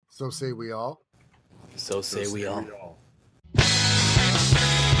So say we all. So say we all.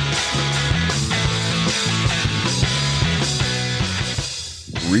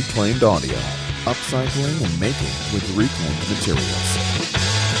 Reclaimed audio, upcycling and making with reclaimed materials.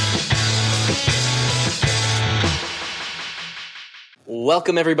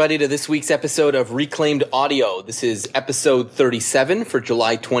 Welcome everybody to this week's episode of Reclaimed Audio. This is episode 37 for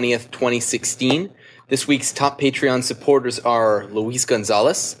July 20th, 2016. This week's top Patreon supporters are Luis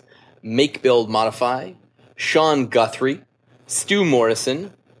Gonzalez, Make Build Modify, Sean Guthrie, Stu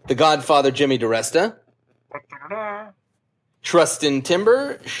Morrison, The Godfather Jimmy DiResta, Trustin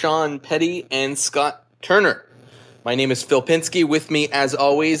Timber, Sean Petty, and Scott Turner. My name is Phil Pinsky. With me, as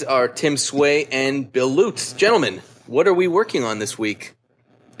always, are Tim Sway and Bill Lutz. Gentlemen, what are we working on this week?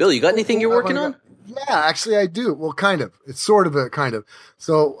 Bill, you got anything you're working on? Yeah, actually I do. Well, kind of. It's sort of a kind of.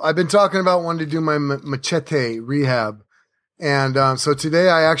 So I've been talking about wanting to do my machete rehab. And so today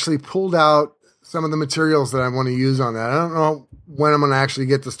I actually pulled out some of the materials that I want to use on that. I don't know when I'm going to actually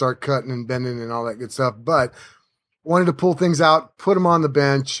get to start cutting and bending and all that good stuff, but wanted to pull things out, put them on the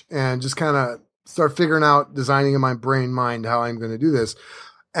bench, and just kind of start figuring out, designing in my brain mind how I'm going to do this.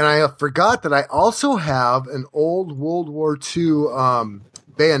 And I forgot that I also have an old World War II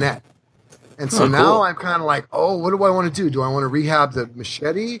bayonet. And so now I'm kind of like, what do I want to do? Do I want to rehab the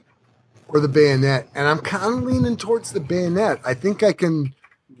machete or the bayonet? And I'm kind of leaning towards the bayonet. I think I can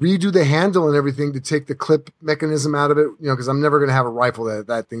redo the handle and everything to take the clip mechanism out of it, because I'm never going to have a rifle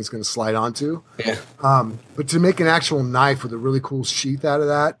that thing's going to slide onto. Yeah. But to make an actual knife with a really cool sheath out of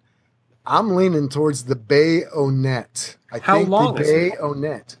that, I'm leaning towards the bayonet. How long is it?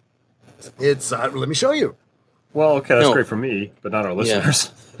 Bayonet. It's, let me show you. Well, okay, that's great for me, but not our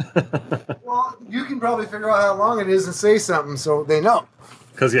listeners. Well, you can probably figure out how long it is and say something so they know.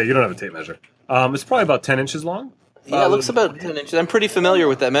 Because, you don't have a tape measure. It's probably about 10 inches long. Yeah, it looks about 10 inches. I'm pretty familiar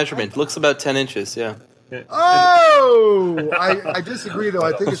with that measurement. It looks about 10 inches, yeah. Oh! I disagree, though.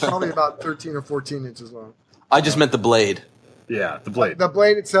 I think it's probably about 13 or 14 inches long. I just meant the blade. Yeah, the blade. The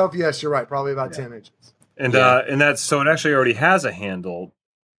blade itself, yes, you're right. Probably about 10 inches. And and that's so it actually already has a handle,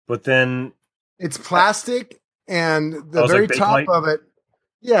 but then it's plastic, and the very top of it.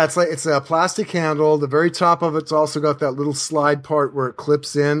 Yeah, it's a plastic handle. The very top of it's also got that little slide part where it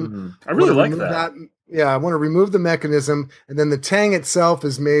clips in. Mm-hmm. I really like that. Yeah, I want to remove the mechanism, and then the tang itself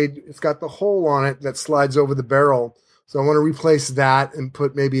is made. It's got the hole on it that slides over the barrel. So I want to replace that and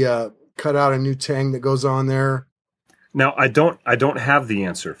put cut out a new tang that goes on there. Now I don't have the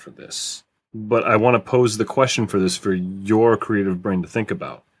answer for this, but I want to pose the question for this for your creative brain to think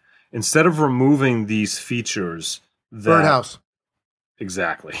about. Instead of removing these features, birdhouse.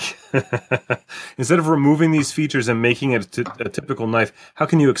 Exactly. Instead of removing these features and making it a typical knife, how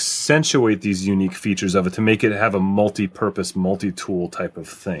can you accentuate these unique features of it to make it have a multi-purpose, multi-tool type of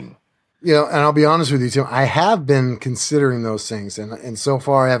thing? And I'll be honest with you, Tim, I have been considering those things, and so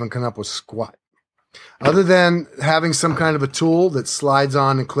far I haven't come up with squat. Other than having some kind of a tool that slides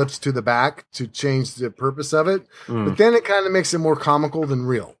on and clips to the back to change the purpose of it, but then it kind of makes it more comical than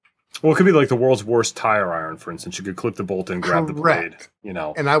real. Well, it could be like the world's worst tire iron, for instance. You could clip the bolt and grab the blade,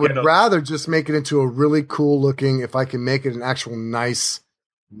 And I would rather just make it into a really cool looking, if I can make it an actual nice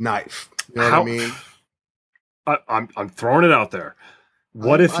knife. You know what I mean? I'm throwing it out there.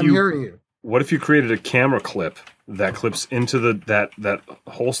 I'm hearing you. What if you created a camera clip that clips into that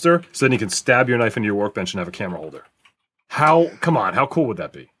holster, so then you can stab your knife into your workbench and have a camera holder? How cool would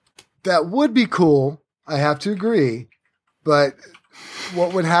that be? That would be cool. I have to agree, but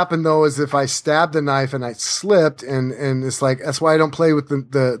what would happen though is if I stabbed the knife and I slipped, and it's like, that's why I don't play with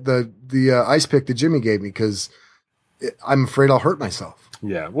the ice pick that Jimmy gave me, because I'm afraid I'll hurt myself.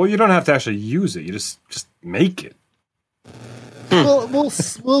 Yeah, well, you don't have to actually use it. You just make it. Well,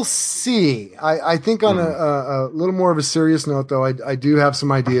 we'll see. I think on a little more of a serious note, though, I do have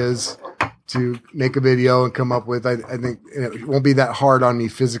some ideas to make a video and come up with. I think it won't be that hard on me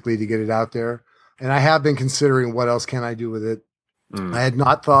physically to get it out there. And I have been considering what else can I do with it. I had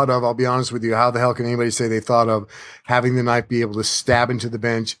not thought of, I'll be honest with you, how the hell can anybody say they thought of having the knife be able to stab into the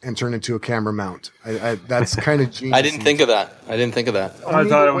bench and turn into a camera mount? That's kind of genius. I didn't think of that. I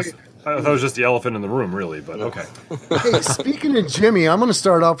thought it was just the elephant in the room, really, but okay. Hey, speaking of Jimmy, I'm going to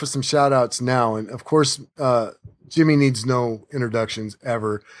start off with some shout-outs now. And, of course, Jimmy needs no introductions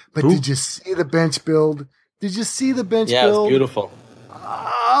ever. But did you see the bench build? Did you see the bench build? Yeah, it's beautiful.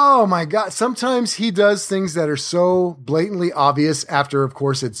 Oh, my God. Sometimes he does things that are so blatantly obvious after, of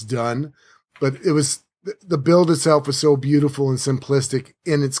course, it's done. But the build itself was so beautiful and simplistic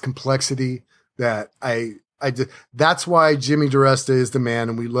in its complexity that that's why Jimmy DiResta is the man,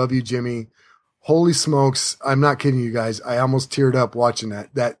 and we love you, Jimmy. Holy smokes. I'm not kidding you guys. I almost teared up watching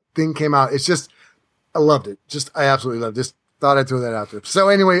that. thing came out. It's just, I loved it. I absolutely loved it. Just thought I'd throw that out there. So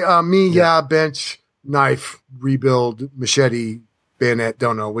anyway, bench, knife, rebuild, machete, bayonet.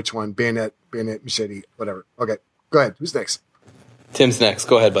 Don't know which one. Bayonet, machete, whatever. Okay, go ahead. Who's next? Tim's next.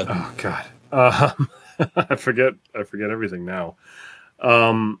 Go ahead, bud. Oh God, I forget everything now.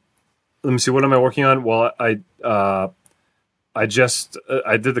 Let me see. What am I working on? Well, I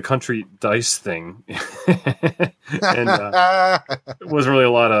did the country dice thing, and it wasn't really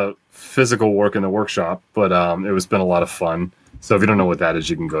a lot of physical work in the workshop, but it's been a lot of fun. So if you don't know what that is,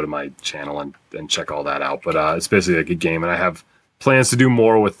 you can go to my channel and check all that out. But it's basically like a game, and I have plans to do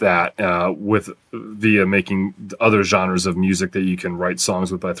more with that, via making other genres of music that you can write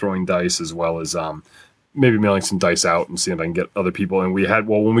songs with by throwing dice, as well as maybe mailing some dice out and seeing if I can get other people. And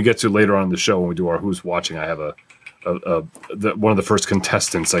when we get to later on in the show, when we do our Who's Watching, I have one of the first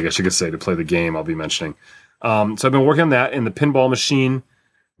contestants, I guess you could say, to play the game I'll be mentioning. So I've been working on that in the pinball machine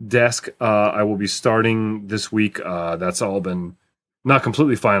desk. I will be starting this week. That's all been not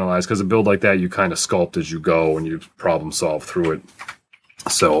completely finalized, because a build like that, you kind of sculpt as you go and you problem solve through it.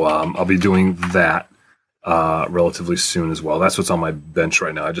 So I'll be doing that relatively soon as well. That's what's on my bench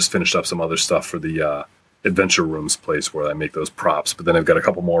right now. I just finished up some other stuff for the Adventure Rooms place where I make those props, but then I've got a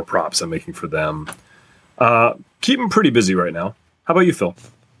couple more props I'm making for them. Keeping pretty busy right now. How about you, Phil?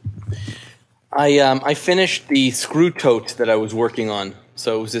 I finished the screw tote that I was working on.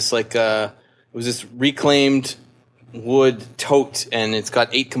 So it was this reclaimed wood tote, and it's got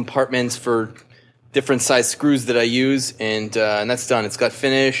 8 compartments for different size screws that I use, and that's done. It's got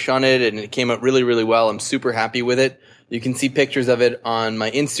finish on it, and it came out really, really well. I'm super happy with it. You can see pictures of it on my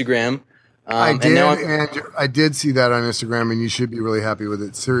Instagram. I did see that on Instagram, and you should be really happy with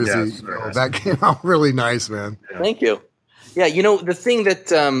it. Seriously, nice. That came out really nice, man. Yeah. Thank you. Yeah, the thing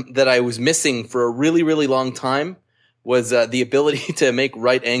that I was missing for a really, really long time was the ability to make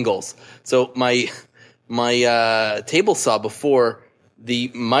right angles. So my table saw before,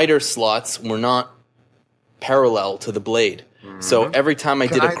 the miter slots were not parallel to the blade. Mm-hmm. So every time I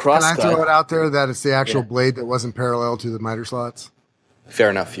did a crosscut... Can I throw it out there that it's the actual blade that wasn't parallel to the miter slots? Fair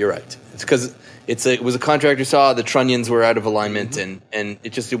enough. You're right. It's because it was a contractor saw. The trunnions were out of alignment, and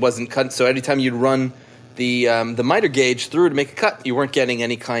it wasn't cut. So anytime you'd run the miter gauge through to make a cut, you weren't getting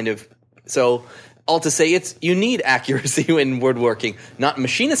any kind of... So all to say, you need accuracy in woodworking. Not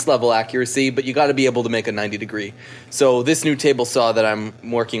machinist level accuracy, but you got to be able to make a 90 degree. So this new table saw that I'm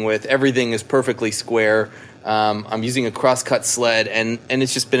working with, everything is perfectly square. I'm using a crosscut sled, and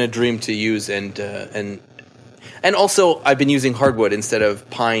it's just been a dream to use. And also, I've been using hardwood instead of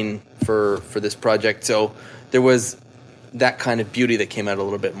pine for this project. So there was that kind of beauty that came out a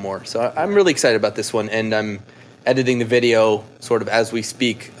little bit more. So I'm really excited about this one, and I'm editing the video sort of as we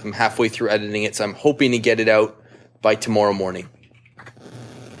speak. I'm halfway through editing it, so I'm hoping to get it out by tomorrow morning.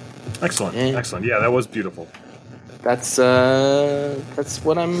 Excellent. Yeah, that was beautiful. That's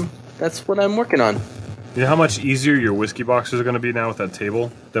what I'm working on. You know how much easier your whiskey boxes are going to be now with that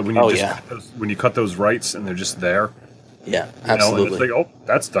table? That when you cut those rights and they're just there. Yeah, absolutely. And it's like,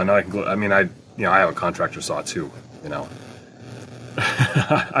 that's done. Now I can glue. I mean, I have a contractor saw too.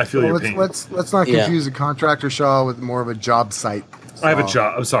 I feel your pain. Let's not confuse a contractor saw with more of a job site saw. I have a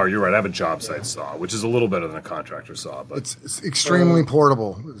job. I'm sorry, you're right. I have a job site saw, which is a little better than a contractor saw, but it's extremely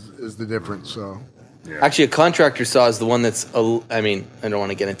portable. Is the difference? So. Yeah. Actually, a contractor saw is the one that's, I don't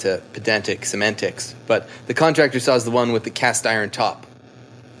want to get into pedantic semantics, but the contractor saw is the one with the cast iron top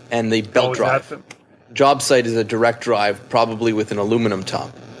and the belt drive. Job site is a direct drive, probably with an aluminum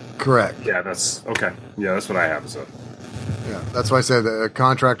top. Correct. Yeah, that's okay. Yeah, that's what I have. So. Yeah, that's why I said a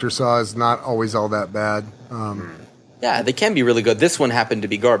contractor saw is not always all that bad. Yeah, they can be really good. This one happened to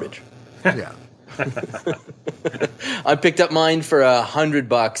be garbage. Yeah. I picked up mine for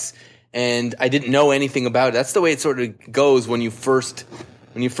 $100. And I didn't know anything about it. That's the way it sort of goes when you first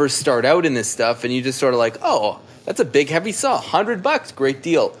start out in this stuff, and you just sort of like, oh, that's a big heavy saw, $100, great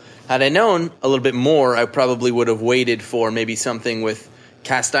deal. Had I known a little bit more, I probably would have waited for maybe something with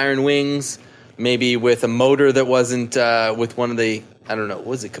cast iron wings, maybe with a motor that wasn't with one of the, I don't know,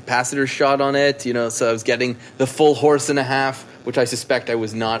 was it capacitor shot on it? So I was getting the full horse and a half, which I suspect I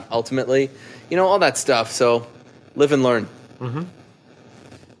was not ultimately. All that stuff. So live and learn. Mm-hmm.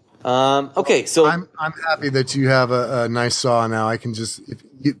 Okay, so I'm happy that you have a nice saw now. I can just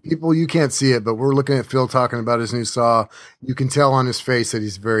you can't see it, but we're looking at Phil talking about his new saw. You can tell on his face that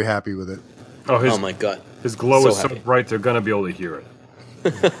he's very happy with it. Oh my god, his glow is so bright they're gonna be able to hear it.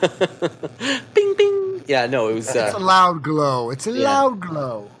 Bing bing. Yeah, no, it was. It's a loud glow. It's a loud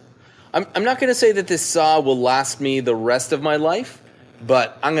glow. I'm not gonna say that this saw will last me the rest of my life,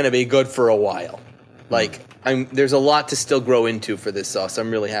 but I'm gonna be good for a while. Like there's a lot to still grow into for this saw, so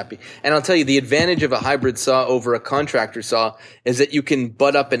I'm really happy. And I'll tell you, the advantage of a hybrid saw over a contractor saw is that you can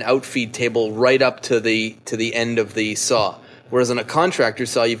butt up an outfeed table right up to the end of the saw. Whereas on a contractor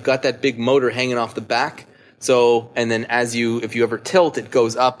saw, you've got that big motor hanging off the back. So, and then if you ever tilt, it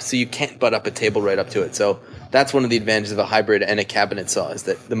goes up, so you can't butt up a table right up to it. So that's one of the advantages of a hybrid and a cabinet saw, is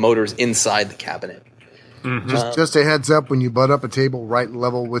that the motor's inside the cabinet. Mm-hmm. Just a heads up, when you butt up a table right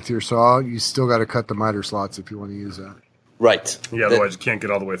level with your saw, you still got to cut the miter slots if you want to use that. Right. Yeah, otherwise you can't get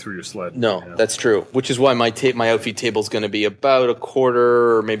all the way through your sled. No, that's true. Which is why my outfeed table is going to be about a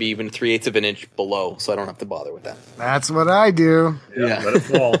quarter or maybe even 3/8 of an inch below, so I don't have to bother with that. That's what I do. Yeah. Let it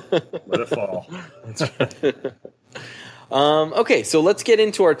fall. Let it fall. That's right. Okay, so let's get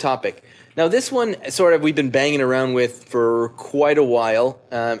into our topic. Now, this one we've been banging around with for quite a while,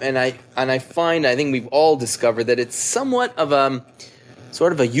 and I think we've all discovered that it's somewhat of a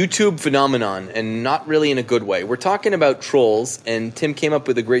sort of a YouTube phenomenon, and not really in a good way. We're talking about trolls, and Tim came up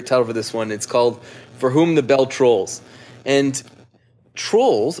with a great title for this one. It's called "For Whom the Bell Trolls." And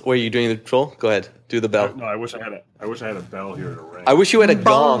trolls, or are you doing the troll? Go ahead, do the bell. No, I wish I had a bell here to ring. I wish you had a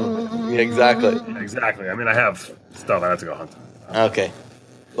gong. Yeah, exactly. Exactly. I mean, I have stuff. I have to go hunt. Okay.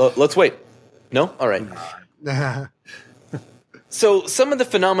 Let's wait. No? All right. So some of the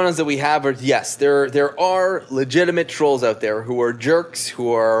phenomena that we have are, yes, there are legitimate trolls out there who are jerks,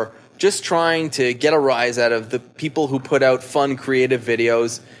 who are just trying to get a rise out of the people who put out fun, creative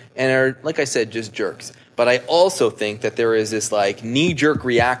videos and are, like I said, just jerks. But I also think that there is this knee-jerk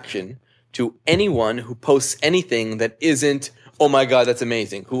reaction to anyone who posts anything that isn't, oh my God, that's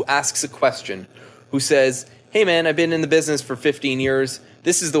amazing, who asks a question, who says, hey man, I've been in the business for 15 years,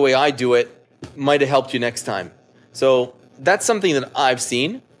 this is the way I do it, might have helped you next time. So that's something that I've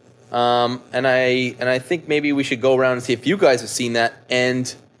seen, and I think maybe we should go around and see if you guys have seen that,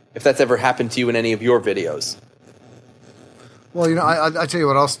 and if that's ever happened to you in any of your videos. Well, I tell you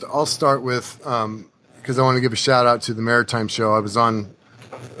what, I'll start with, because I want to give a shout out to the Maritime Show. I was on,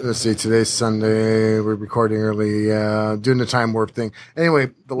 let's see, today's Sunday, we're recording early, doing the time warp thing.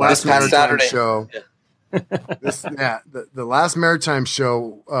 Anyway, the last Maritime Show. Yeah. The last Maritime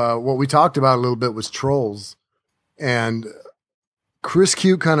Show, what we talked about a little bit was trolls. And Chris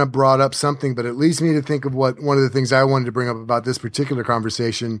Q kind of brought up something, but it leads me to think of one of the things I wanted to bring up about this particular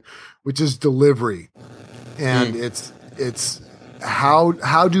conversation, which is delivery. And it's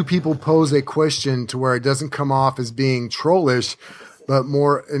how do people pose a question to where it doesn't come off as being trollish, but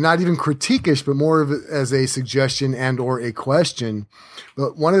more, not even critiquish, but more of it as a suggestion and or a question.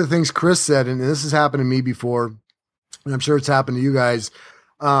 But one of the things Chris said, and this has happened to me before, and I'm sure it's happened to you guys,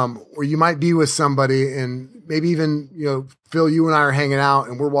 where you might be with somebody and maybe even, Phil, you and I are hanging out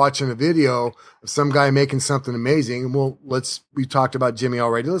and we're watching a video of some guy making something amazing. And we talked about Jimmy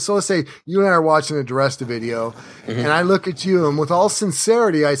already. So let's say you and I are watching a DiResta video and I look at you and with all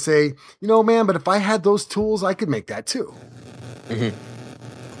sincerity, I say, man, but if I had those tools, I could make that too. Mm-hmm.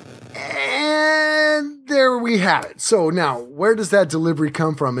 And there we have it. So now, where does that delivery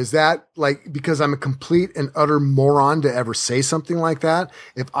come from? Is that because I'm a complete and utter moron to ever say something like that?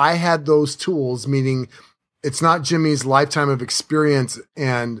 If I had those tools, meaning it's not Jimmy's lifetime of experience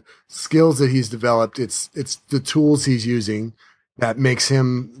and skills that he's developed, it's the tools he's using that makes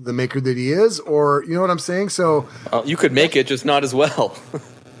him the maker that he is, or you know what I'm saying? So you could make it, just not as well.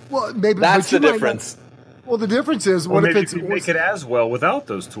 Well, maybe that's the difference. Well, the difference is, what if it's... you make it as well without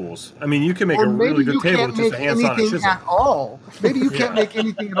those tools? I mean, you can make a really good table with just a handsaw and a chisel. At all. Maybe you can't make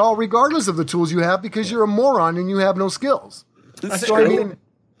anything at all, regardless of the tools you have, because you're a moron and you have no skills. That's true.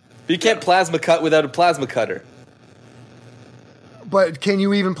 You can't plasma cut without a plasma cutter. But can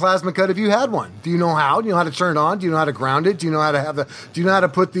you even plasma cut if you had one? Do you know how? Do you know how to turn it on? Do you know how to ground it? Do you know how to do you know how to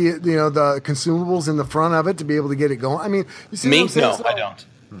put the consumables in the front of it to be able to get it going? I mean, you see what I'm saying? No, I don't.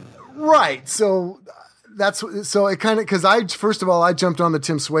 Right. So it kind of, because first of all, I jumped on the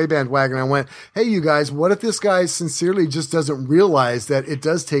Tim Sway bandwagon. I went, hey, you guys, what if this guy sincerely just doesn't realize that it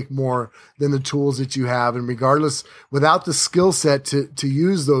does take more than the tools that you have? And regardless, without the skill set to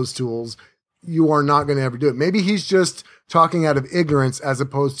use those tools, you are not going to ever do it. Maybe he's just talking out of ignorance as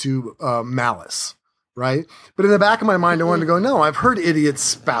opposed to malice. Right. But in the back of my mind, I wanted to go, no, I've heard idiots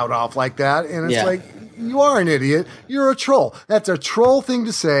spout off like that. And it's like, you are an idiot. You're a troll. That's a troll thing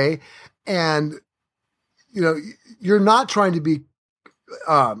to say. And you're not trying to be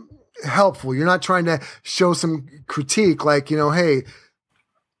helpful. You're not trying to show some critique hey,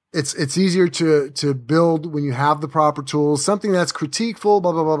 it's easier to build when you have the proper tools, something that's critiqueful,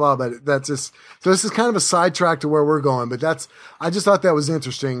 blah, blah, blah, blah. But that's just, so this is kind of a sidetrack to where we're going. But I just thought that was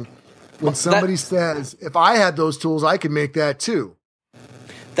interesting when somebody says, if I had those tools, I could make that too.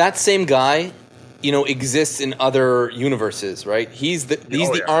 That same guy exists in other universes, right? He's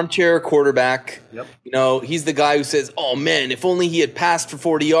the armchair quarterback. Yep. He's the guy who says, "Oh man, if only he had passed for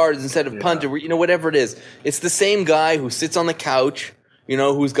 40 yards instead of punted." Whatever it is. It's the same guy who sits on the couch,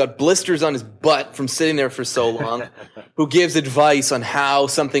 who's got blisters on his butt from sitting there for so long, who gives advice on how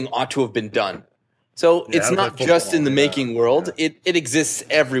something ought to have been done. So it's not just in the making world. Yeah. It exists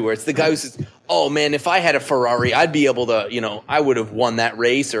everywhere. It's the guy who says, "Oh man, if I had a Ferrari, I'd be able to, I would have won that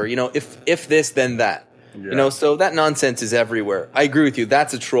race," or if this, then that. Yeah. So that nonsense is everywhere. I agree with you.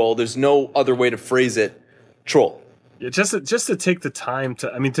 That's a troll. There's no other way to phrase it. Troll. Yeah, just to take the time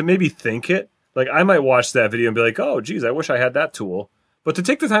to maybe think it. Like I might watch that video and be like, "Oh, geez, I wish I had that tool." But to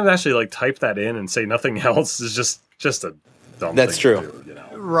take the time to actually like type that in and say nothing else is just a dumb That's thing true. to do,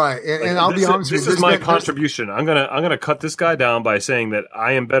 Right, and I'll be honest with you. This is my contribution. I'm gonna cut this guy down by saying that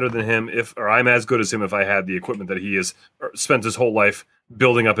I am better than him or I'm as good as him if I had the equipment that he has spent his whole life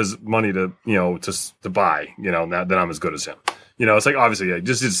building up his money to to buy. Now that I'm as good as him. It's like obviously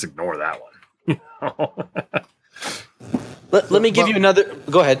just ignore that one. Let me give you another.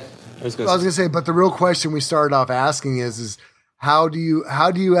 Go ahead. I was going to say, but the real question we started off asking is how do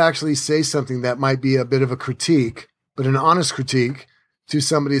you actually say something that might be a bit of a critique, but an honest critique to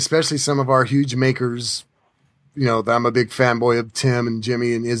somebody, especially some of our huge makers, that I'm a big fanboy of Tim and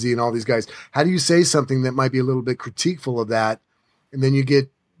Jimmy and Izzy and all these guys. How do you say something that might be a little bit critiqueful of that? And then you get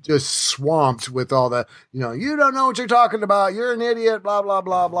just swamped with all the, you don't know what you're talking about. You're an idiot, blah, blah,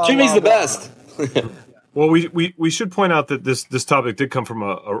 blah, blah. Jimmy's blah, the best. Well, we should point out that this topic did come from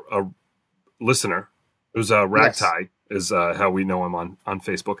a listener. It was Ragtie, is how we know him on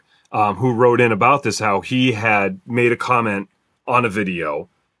Facebook, who wrote in about this, how he had made a comment on a video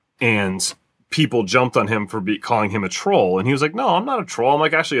and people jumped on him for calling him a troll. And he was like, "No, I'm not a troll. I'm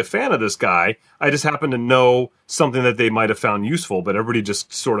like actually a fan of this guy. I just happen to know something that they might have found useful." But everybody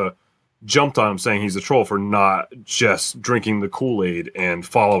just sort of jumped on him saying he's a troll for not just drinking the Kool-Aid and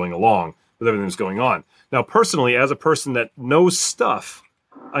following along with everything that's going on. Now, personally, as a person that knows stuff,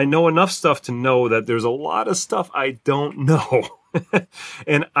 I know enough stuff to know that there's a lot of stuff I don't know.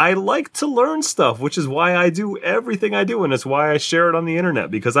 And I like to learn stuff, which is why I do everything I do. And it's why I share it on the internet,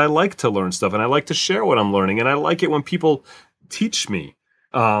 because I like to learn stuff and I like to share what I'm learning. And I like it when people teach me.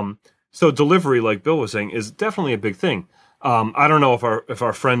 So delivery, like Bill was saying, is definitely a big thing. I don't know if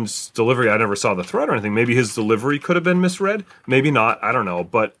our friend's delivery, I never saw the thread or anything. Maybe his delivery could have been misread. Maybe not. I don't know.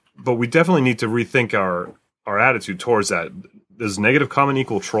 But we definitely need to rethink our attitude towards that. Does negative comment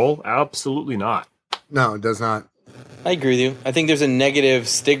equal troll? Absolutely not. No, it does not. I agree with you. I think there's a negative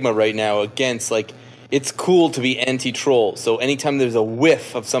stigma right now against, it's cool to be anti-troll. So anytime there's a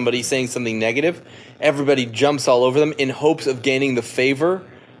whiff of somebody saying something negative, everybody jumps all over them in hopes of gaining the favor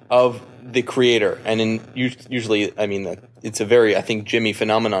of the creator. And usually, it's a very, I think, Jimmy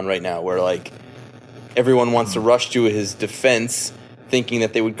phenomenon right now where, everyone wants to rush to his defense thinking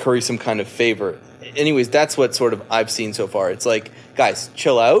that they would curry some kind of favor. Anyways, that's what sort of I've seen so far. It's like, guys,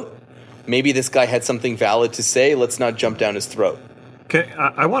 chill out. Maybe this guy had something valid to say. Let's not jump down his throat. Okay,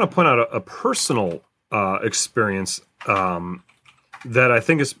 I want to point out a personal experience that I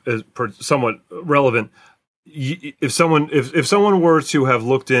think is somewhat relevant. If someone were to have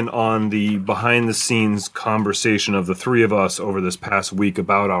looked in on the behind the scenes conversation of the three of us over this past week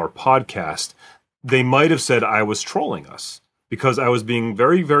about our podcast, they might have said I was trolling us because I was being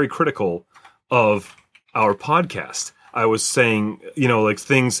very, very critical of our podcast. I was saying,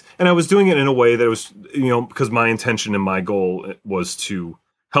 things, and I was doing it in a way that was, because my intention and my goal was to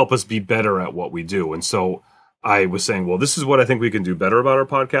help us be better at what we do. And so I was saying, well, this is what I think we can do better about our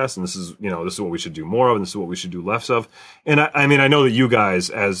podcast. And this is what we should do more of. And this is what we should do less of. And I know that you guys,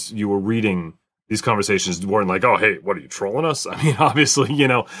 as you were reading these conversations, weren't like, "Oh, hey, what are you trolling us?" Obviously,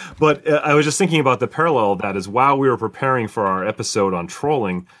 but I was just thinking about the parallel of that is while we were preparing for our episode on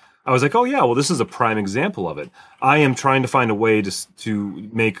trolling, I was like, "Oh yeah, well, this is a prime example of it." I am trying to find a way to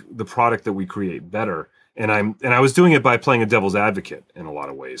make the product that we create better, and I was doing it by playing a devil's advocate in a lot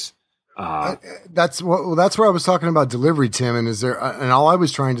of ways. That's where I was talking about delivery, Tim. And and all I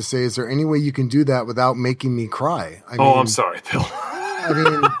was trying to say is there any way you can do that without making me cry? I'm sorry, Bill.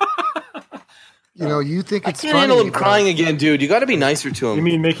 You think it's funny. I can't funny, handle him crying again, dude. You got to be nicer to him. You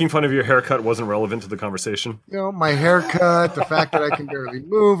mean making fun of your haircut wasn't relevant to the conversation? My haircut, the fact that I can barely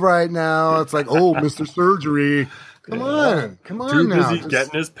move right now. It's like, oh, Mr. Surgery. Come on Too now. busy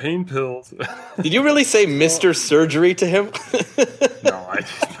getting his pain pills. Did you really say Mr. Surgery to him? No, I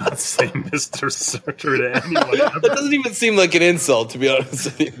did not say Mr. Surgery to anyone. That doesn't even seem like an insult, to be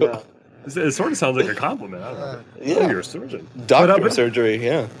honest with you. It sort of sounds like a compliment. I don't know. Yeah. Oh, you're a surgeon. Doctor of surgery,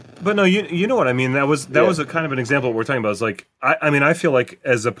 yeah. But no, you know what I mean. That was a kind of an example of what we're talking about. It's like I feel like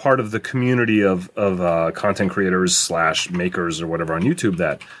as a part of the community of content creators / makers or whatever on YouTube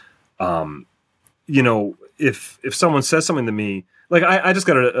that, if someone says something to me, like I just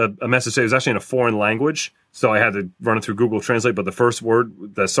got a message today. It was actually in a foreign language, so I had to run it through Google Translate. But the first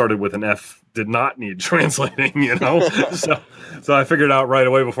word that started with an F did not need translating. So I figured out right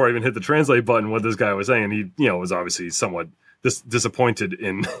away before I even hit the translate button what this guy was saying. And he, was obviously somewhat disappointed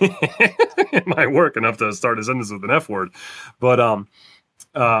in in my work enough to start a sentence with an F word. But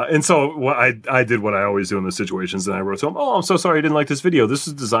and so I did what I always do in those situations, and I wrote to him, "Oh, I'm so sorry I didn't like this video. This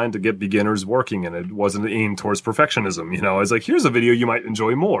is designed to get beginners working, and it wasn't aimed towards perfectionism." I was like, "Here's a video you might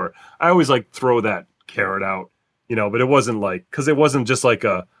enjoy more." I always throw that carrot out, but it wasn't because it wasn't just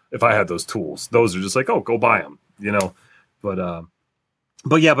if I had those tools, those are just oh, go buy them, But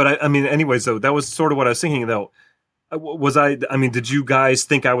I mean, anyway, so that was sort of what I was thinking though. Did you guys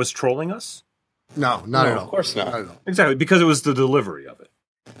think I was trolling us? No, not at all. Of course not. Exactly, because it was the delivery of it.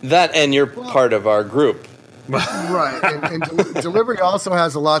 That, and you're part of our group. Right. And delivery also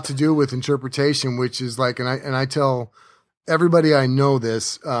has a lot to do with interpretation, which is and I tell everybody I know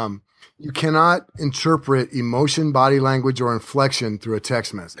this, you cannot interpret emotion, body language, or inflection through a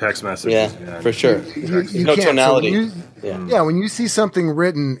text message. Text message. Yeah, for sure. You no can't. tonality. So when you see something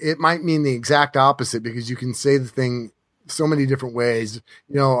written, it might mean the exact opposite because you can say the thing so many different ways.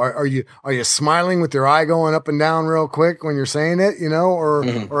 Are you smiling with your eye going up and down real quick when you're saying it, or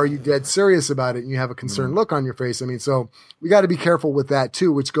are you dead serious about it and you have a concerned look on your face? I mean, so we got to be careful with that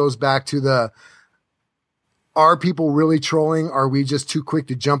too, which goes back to are people really trolling? Are we just too quick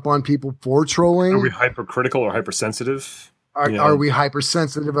to jump on people for trolling? Are we hypercritical or hypersensitive? Are we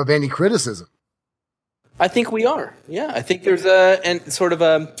hypersensitive of any criticism? I think we are. Yeah, I think there's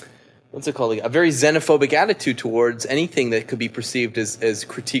what's it called? A very xenophobic attitude towards anything that could be perceived as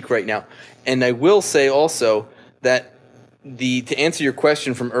critique right now. And I will say also that to answer your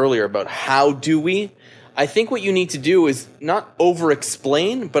question from earlier about how do we, I think what you need to do is not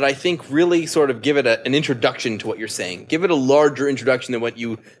over-explain, but I think really sort of give it an introduction to what you're saying. Give it a larger introduction than what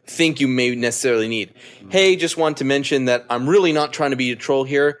you think you may necessarily need. Hey, just want to mention that I'm really not trying to be a troll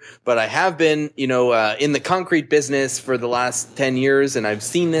here, but I have been, in the concrete business for the last 10 years, and I've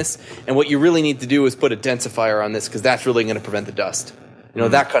seen this. And what you really need to do is put a densifier on this because that's really going to prevent the dust.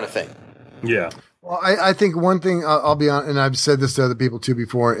 That kind of thing. Yeah. Well, I think one thing I'll be on, and I've said this to other people too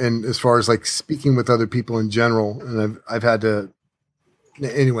before, and as far as speaking with other people in general, and I've had to,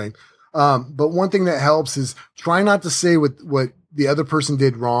 anyway. But one thing that helps is try not to say what the other person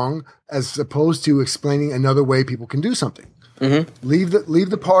did wrong, as opposed to explaining another way people can do something. Mm-hmm.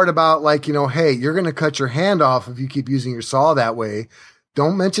 Leave the part about hey, you're going to cut your hand off if you keep using your saw that way.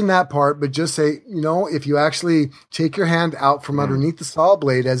 Don't mention that part, but just say, if you actually take your hand out from underneath the saw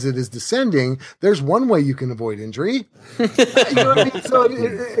blade as it is descending, there's one way you can avoid injury. You know what I mean? So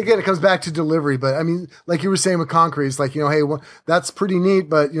again, it comes back to delivery. But I mean, like you were saying with concrete, it's hey, well, that's pretty neat.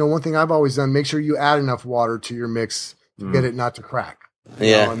 But one thing I've always done, make sure you add enough water to your mix to get it not to crack.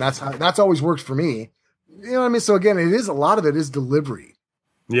 And that's always worked for me. You know what I mean? So again, a lot of it is delivery.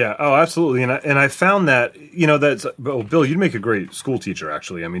 Yeah. Oh, absolutely. And I found that, Bill, you'd make a great school teacher,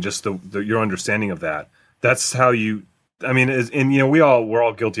 actually. I mean, just your understanding of that. That's how you, we're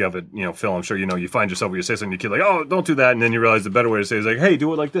all guilty of it. Phil, I'm sure, you find yourself where you say something to your kid oh, don't do that. And then you realize the better way to say is hey,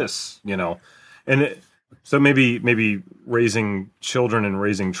 do it like this, and so maybe raising children and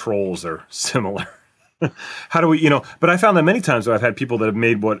raising trolls are similar. How do we, but I found that many times I've had people that have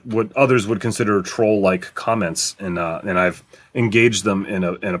made what others would consider troll-like comments, and I've engaged them in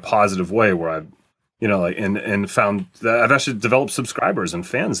a positive way where I've, and found that I've actually developed subscribers and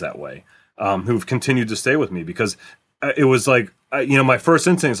fans that way, who've continued to stay with me because it was my first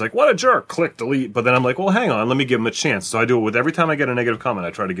instinct is what a jerk, click, delete. But then I'm well, hang on, let me give them a chance. So I do it with every time I get a negative comment,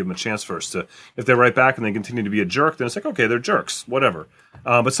 I try to give them a chance first. If they write back and they continue to be a jerk, then it's okay, they're jerks, whatever.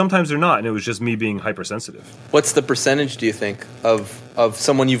 But sometimes they're not, and it was just me being hypersensitive. What's the percentage, do you think, of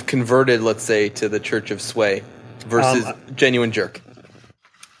someone you've converted, let's say, to the Church of Sway versus genuine jerk?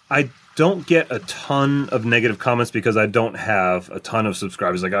 I don't get a ton of negative comments because I don't have a ton of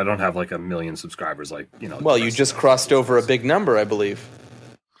subscribers. I don't have 1 million subscribers. Well, you just crossed over a big number, I believe.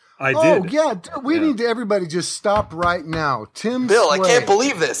 I did. Oh yeah, we need to everybody just stop right now. Tim Bill, Sway, I can't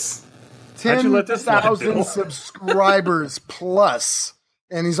believe this. 10,000 subscribers plus.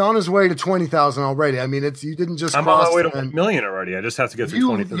 And he's on his way to 20,000 already. I mean, you didn't just I'm cross on my way to 1 million already. I just have to get through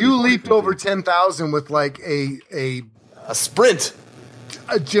 20,000. You leaped over 10,000 with a sprint.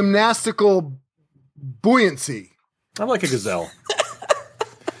 A gymnastical buoyancy. I'm like a gazelle.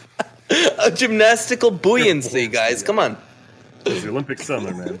 A gymnastical buoyancy, guys. Come on. It's the Olympic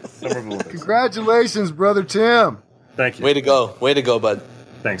summer, man. Summer of Olympics. Congratulations, brother Tim. Thank you. Way to go. Way to go, bud.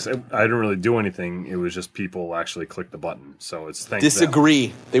 Thanks. I didn't really do anything. It was just people actually clicked the button. So it's thanks.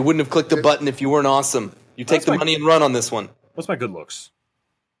 Disagree. They wouldn't have clicked the button if you weren't awesome. You take the money and run on this one. What's my good looks?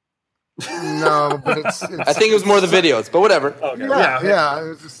 No, but it's I think it was more the videos, but whatever. Okay. Yeah. I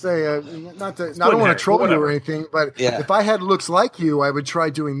was just saying, I don't want to troll you or anything, but if I had looks like you, I would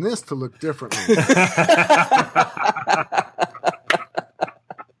try doing this to look differently. That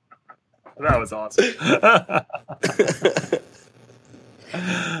was awesome.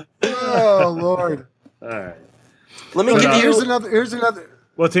 Oh Lord! All right. Let me give you. Here's another.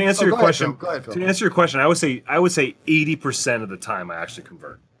 Well, to answer your question, go ahead, Phil. to answer your question, I would say 80% of the time I actually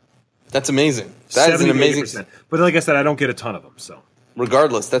convert. That's amazing. That is an amazing. 80%. But like I said, I don't get a ton of them. So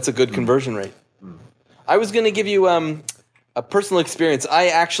regardless, that's a good conversion rate. I was going to give you a personal experience. I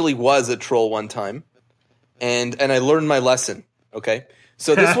actually was a troll one time, and I learned my lesson. Okay,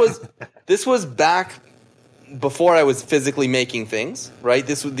 so this was back before I was physically making things. Right,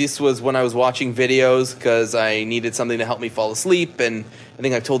 this was when I was watching videos because I needed something to help me fall asleep, and I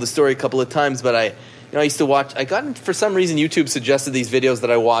think I've told the story a couple of times. But I used to watch. For some reason, YouTube suggested these videos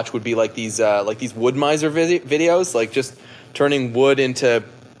that I watch would be like these wood miser videos, like just turning wood into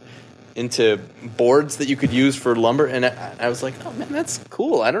boards that you could use for lumber. And I was like, oh man, that's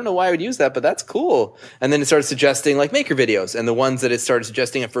cool. I don't know why I would use that, but that's cool. And then it started suggesting like maker videos, and the ones that it started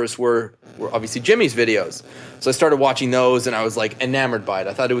suggesting at first were obviously Jimmy's videos. So I started watching those, and I was like enamored by it.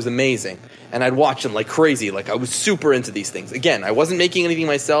 I thought it was amazing, and I'd watch them like crazy. Like I was super into these things. Again, I wasn't making anything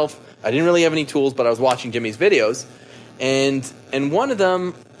myself. I didn't really have any tools, but I was watching Jimmy's videos, and one of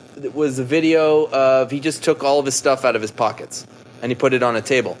them was a video of he just took all of his stuff out of his pockets and he put it on a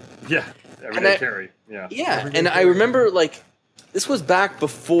table. Yeah, everyday carry. Yeah. Yeah, and I remember like this was back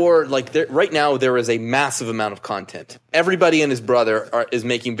before like right now there is a massive amount of content. Everybody and his brother is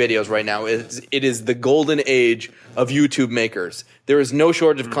making videos right now. It is the golden age of YouTube makers. There is no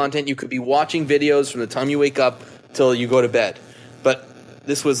shortage of content. You could be watching videos from the time you wake up till you go to bed. But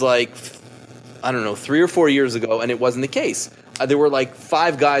this was like, I don't know, 3 or 4 years ago, and it wasn't the case. There were like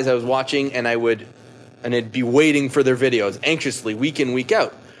 5 guys I was watching, and I'd be waiting for their videos anxiously, week in, week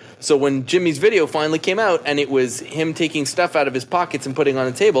out. So when Jimmy's video finally came out, and it was him taking stuff out of his pockets and putting on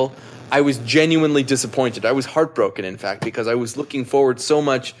a table, I was genuinely disappointed. I was heartbroken, in fact, because I was looking forward so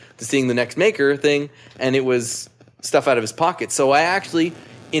much to seeing the next maker thing, and it was stuff out of his pocket. So I actually,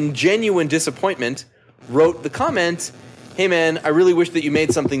 in genuine disappointment, wrote the comment, hey man, I really wish that you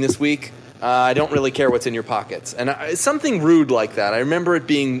made something this week. I don't really care what's in your pockets. And something rude like that. I remember it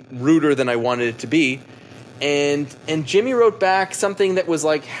being ruder than I wanted it to be. And Jimmy wrote back something that was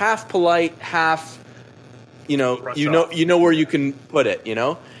like half polite, half, you know where you can put it, you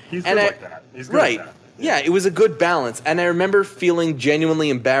know? He's good like that. He's good right. like that. Yeah, it was a good balance. And I remember feeling genuinely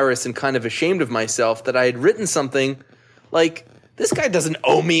embarrassed and kind of ashamed of myself that I had written something like, this guy doesn't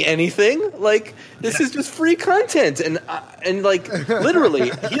owe me anything. Like, this is just free content. And like,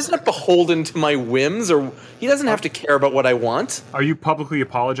 literally, he's not beholden to my whims, or he doesn't have to care about what I want. Are you publicly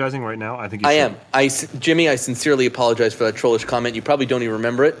apologizing right now? I think you should. I am. Jimmy, I sincerely apologize for that trollish comment. You probably don't even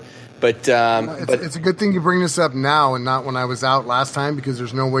remember it. But it's a good thing you bring this up now and not when I was out last time, because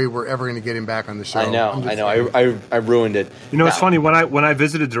there's no way we're ever going to get him back on the show. I know. I ruined it. You know, it's funny when I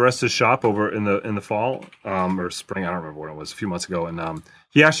visited DeResta's shop over in the fall or spring, I don't remember when it was, a few months ago, and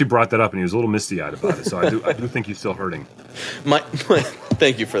he actually brought that up, and he was a little misty-eyed about it. So I do think he's still hurting.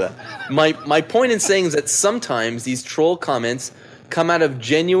 Thank you for that. My point in saying is that sometimes these troll comments come out of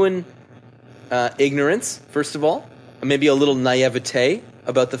genuine ignorance. First of all, maybe a little naivete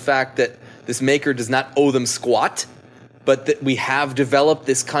about the fact that this maker does not owe them squat, but that we have developed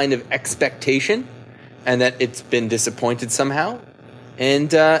this kind of expectation, and that it's been disappointed somehow.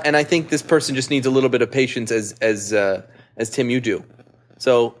 And I think this person just needs a little bit of patience, as Tim, you do.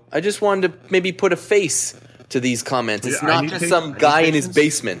 So I just wanted to maybe put a face to these comments. It's not just some guy in his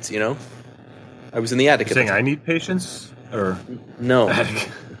basement, you know. I was in the attic. You're saying I need patience, or no?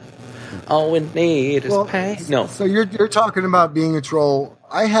 All we need is pay. No. So you're talking about being a troll.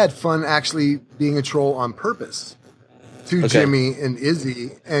 I had fun actually being a troll on purpose to Jimmy and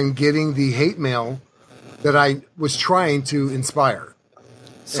Izzy and getting the hate mail that I was trying to inspire.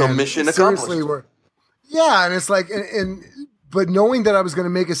 So and mission accomplished. Yeah, and it's like, but knowing that I was going to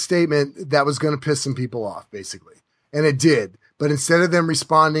make a statement that was going to piss some people off, basically. And it did. But instead of them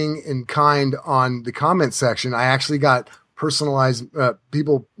responding in kind on the comment section, I actually got personalized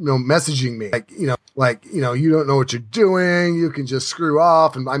people, messaging me, like, Like, you don't know what you're doing. You can just screw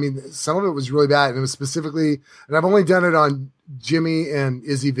off. And I mean, some of it was really bad. And it was specifically, and I've only done it on Jimmy and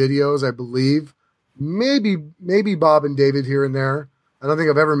Izzy videos, I believe. Maybe Bob and David here and there. I don't think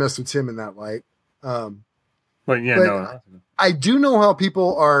I've ever messed with Tim in that light. I do know how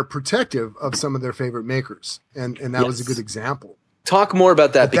people are protective of some of their favorite makers. And that was a good example. Talk more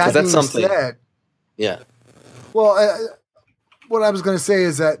about that, because that's something. Yeah. Well, what I was going to say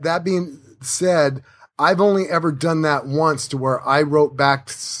is that being said, I've only ever done that once, to where I wrote back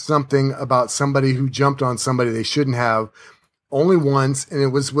something about somebody who jumped on somebody they shouldn't have, only once. And it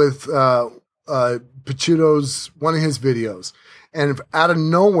was with Picciuto's, one of his videos. And out of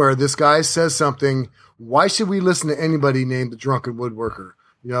nowhere, this guy says something. Why should we listen to anybody named the Drunken Woodworker?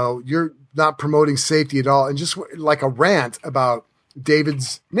 You're not promoting safety at all. And just like a rant about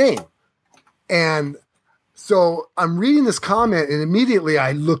David's name. And so I'm reading this comment, and immediately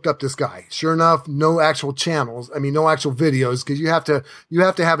I looked up this guy. Sure enough, no actual channels. I mean, no actual videos, because you have to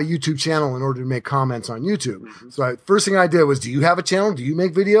have a YouTube channel in order to make comments on YouTube. Mm-hmm. So first thing I did was, do you have a channel? Do you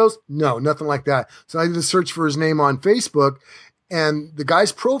make videos? No, nothing like that. So I did a search for his name on Facebook, and the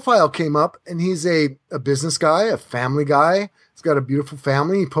guy's profile came up, and he's a business guy, a family guy. He's got a beautiful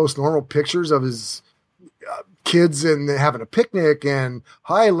family. He posts normal pictures of his kids and having a picnic, and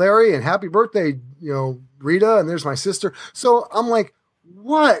hi, Larry, and happy birthday, Rita, and there's my sister. So I'm like,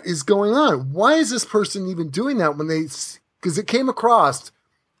 what is going on? Why is this person even doing that because it came across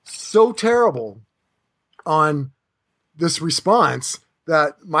so terrible on this response,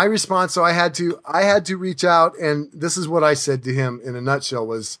 that my response, so I had to reach out, and this is what I said to him in a nutshell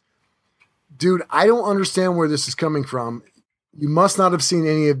was, dude, I don't understand where this is coming from. You must not have seen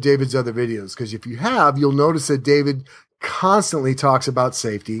any of David's other videos, because if you have, you'll notice that David constantly talks about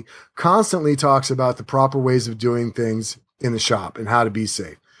safety, constantly talks about the proper ways of doing things in the shop and how to be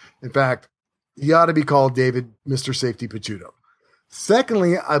safe. In fact, you ought to be called David Mr. Safety Picciuto.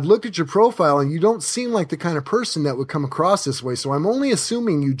 Secondly, I've looked at your profile, and you don't seem like the kind of person that would come across this way. So I'm only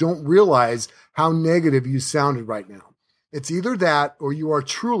assuming you don't realize how negative you sounded right now. It's either that, or you are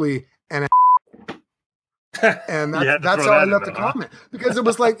truly an and that's how I left the comment, because it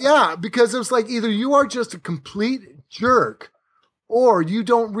was like, either you are just a complete jerk, or you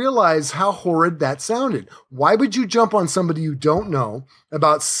don't realize how horrid that sounded. Why would you jump on somebody you don't know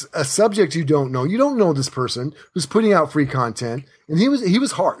about a subject you don't know? You don't know this person who's putting out free content, and he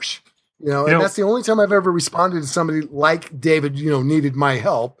was harsh, and that's the only time I've ever responded to somebody like David, needed my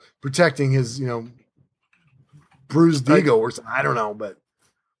help protecting his, bruised ego or something. I don't know, but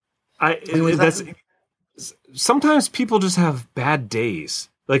sometimes people just have bad days.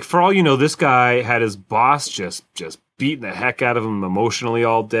 Like, for all you know, this guy had his boss just beating the heck out of him emotionally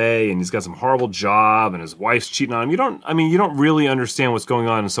all day, and he's got some horrible job, and his wife's cheating on him. You don't really understand what's going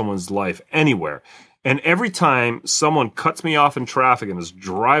on in someone's life anywhere. And every time someone cuts me off in traffic and is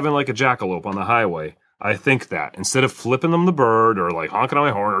driving like a jackalope on the highway, I think that instead of flipping them the bird or like honking on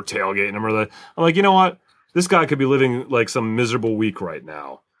my horn or tailgating them I'm like, you know what? This guy could be living like some miserable week right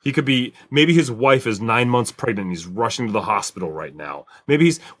now. He could be, maybe his wife is 9 months pregnant and he's rushing to the hospital right now.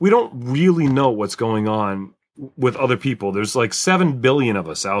 We don't really know what's going on with other people. There's like 7 billion of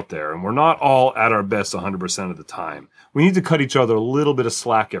us out there, and we're not all at our best 100% of the time. We need to cut each other a little bit of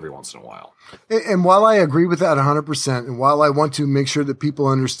slack every once in a while. And while I agree with that 100%, and while I want to make sure that people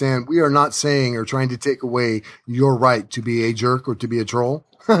understand, we are not saying or trying to take away your right to be a jerk or to be a troll.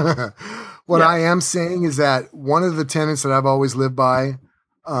 What I am saying is that one of the tenets that I've always lived by,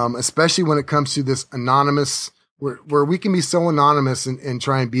 especially when it comes to this anonymous, where we can be so anonymous and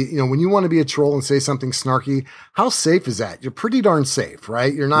try and be, when you want to be a troll and say something snarky, how safe is that? You're pretty darn safe,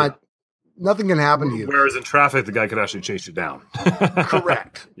 right? You're not, nothing can happen to you. Whereas in traffic, the guy could actually chase you down.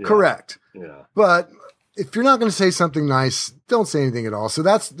 Correct. Yeah. But if you're not going to say something nice, don't say anything at all. So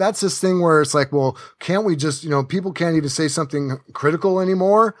that's this thing where it's like, well, can't we just, people can't even say something critical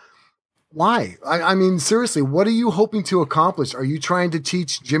anymore. Why? I mean, seriously, what are you hoping to accomplish? Are you trying to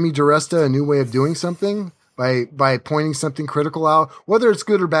teach Jimmy DiResta a new way of doing something by pointing something critical out, whether it's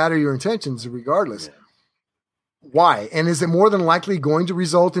good or bad or your intentions, regardless? Yeah. Why? And is it more than likely going to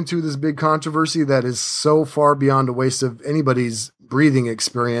result into this big controversy that is so far beyond a waste of anybody's breathing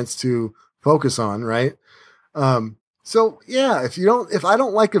experience to focus on, right? So yeah, if I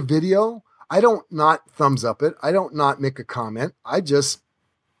don't like a video, I don't not thumbs up it. I don't not make a comment. I just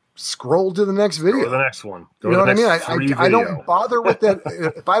scroll to the next video. Go to the next one. You know what I mean? I don't bother with that.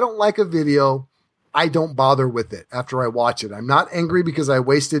 If I don't like a video, I don't bother with it after I watch it. I'm not angry because I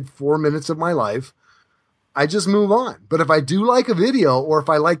wasted 4 minutes of my life. I just move on. But if I do like a video, or if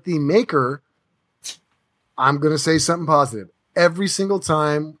I like the maker, I'm going to say something positive. every single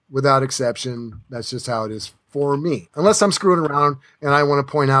time without exception. That's just how it is for me. Unless I'm screwing around and I want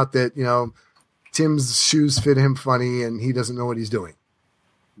to point out that, Tim's shoes fit him funny and he doesn't know what he's doing.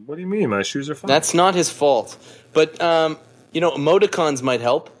 What do you mean? My shoes are fine. That's not his fault. But, emoticons might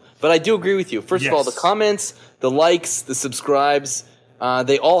help. But I do agree with you. First of all, the comments, the likes, the subscribes,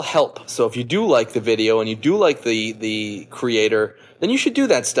 they all help. So if you do like the video and you do like the creator, then you should do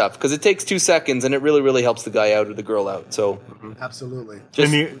that stuff because it takes 2 seconds and it really, really helps the guy out or the girl out. So absolutely,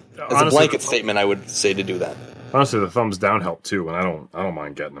 just as a blanket statement, I would say to do that. Honestly, the thumbs down help too, and I don't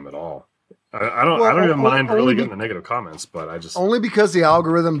mind getting them at all. I don't even mind really getting the negative comments, but I just only because the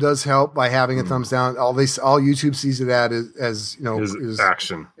algorithm does help by having a thumbs down. All YouTube sees it as is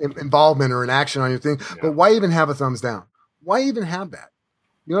action, involvement or an action on your thing. Yeah. But why even have a thumbs down? Why even have that?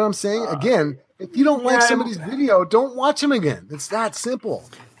 You know what I'm saying? Again, if you don't like somebody's video, don't watch them again. It's that simple.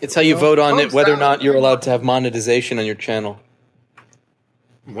 It's how you vote on it, whether or not you're allowed to have monetization on your channel.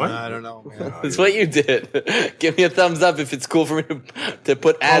 What? I don't know, man. That's what you did. Give me a thumbs up if it's cool for me to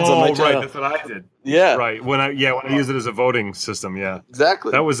put ads on my channel. Right, that's what I did. Yeah. Right. When I use it as a voting system, yeah.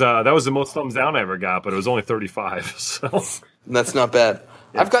 Exactly. That was the most thumbs down I ever got, but it was only 35. So that's not bad.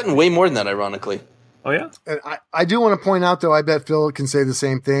 Yeah. I've gotten way more than that, ironically. Oh yeah? And I do want to point out though, I bet Phil can say the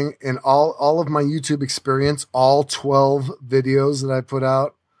same thing. In all of my YouTube experience, all 12 videos that I put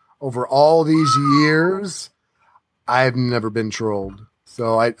out over all these years, I've never been trolled.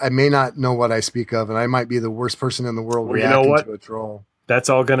 So I may not know what I speak of, and I might be the worst person in the world reacting to a troll. That's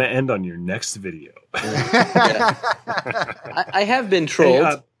all going to end on your next video. I have been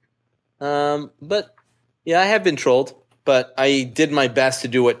trolled. But I have been trolled. But I did my best to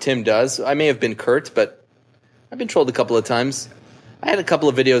do what Tim does. I may have been curt, but I've been trolled a couple of times. I had a couple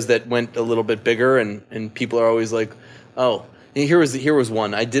of videos that went a little bit bigger, and people are always like, "Oh, here was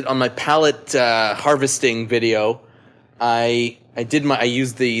one I did on my pallet harvesting video. I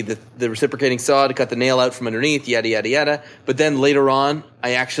used the reciprocating saw to cut the nail out from underneath, yada yada yada. But then later on,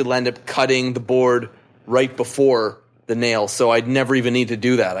 I actually landed up cutting the board right before the nail, so I'd never even need to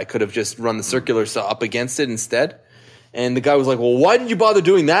do that. I could have just run the circular saw up against it instead." And the guy was like, "Well, why did you bother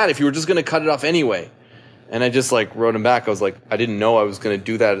doing that if you were just going to cut it off anyway?" And I just wrote him back. I was like, "I didn't know I was going to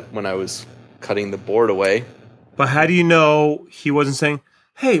do that when I was cutting the board away." But how do you know he wasn't saying,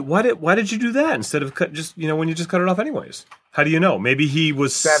 "Hey, why did you do that instead of when you just cut it off anyways?" How do you know? Maybe he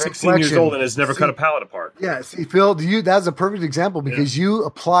was 16 years old and has never cut a pallet apart. Yeah, see, Phil, that's a perfect example because you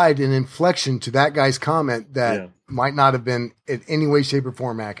applied an inflection to that guy's comment that might not have been in any way, shape, or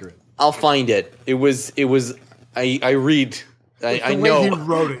form accurate. I'll find it. It was. I read. I know. He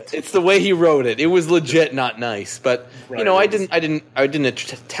wrote it. It's the way he wrote it. It was legit not nice, but I didn't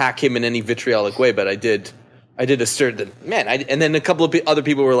attack him in any vitriolic way, but I did assert that, man. And then a couple of other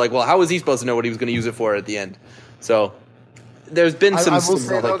people were like, "Well, how was he supposed to know what he was going to use it for at the end?" So there's been some. I will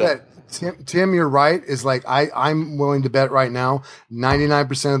say though that Tim, you're right. Is I'm willing to bet right now,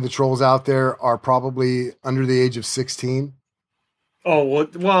 99% of the trolls out there are probably under the age of 16. Oh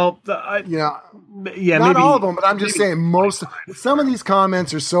well, not maybe, all of them, but I'm just saying some of these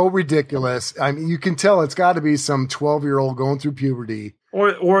comments are so ridiculous. I mean, you can tell it's got to be some 12-year-old going through puberty,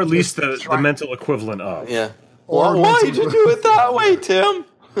 or at least the mental equivalent of. Yeah. Why did you do it that way, Tim?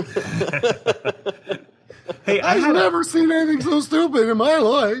 Hey, I've never seen anything so stupid in my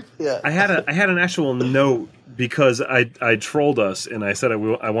life. Yeah. I had an actual note because I trolled us and I said I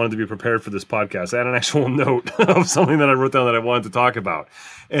wanted to be prepared for this podcast. I had an actual note of something that I wrote down that I wanted to talk about,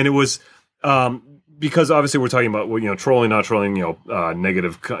 and it was because obviously we're talking about trolling, not trolling,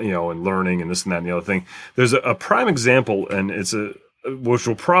 negative, and learning and this and that and the other thing. There's a prime example, and which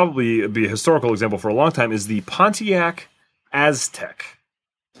will probably be a historical example for a long time, is the Pontiac Aztek.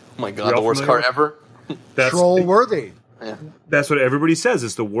 Oh my God, the worst car ever. Troll worthy. Yeah. That's what everybody says.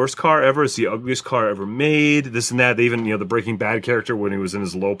 It's the worst car ever. It's the ugliest car ever made. This and that. They even, the Breaking Bad character when he was in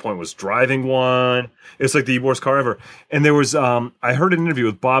his low point was driving one. It's like the worst car ever. And there was, I heard an interview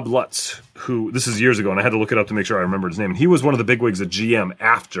with Bob Lutz, who, this is years ago, and I had to look it up to make sure I remembered his name. And he was one of the bigwigs at GM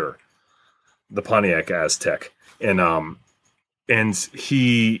after the Pontiac Aztek. And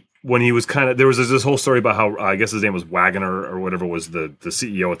he, when he was there was this whole story about how, I guess his name was Wagoner or whatever was the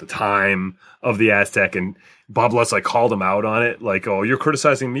CEO at the time of the Aztek, and Bob Lutz called him out on it, "Oh, you're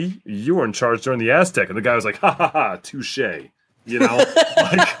criticizing me? You were in charge during the Aztek." And the guy was like, "Ha ha ha, touche,"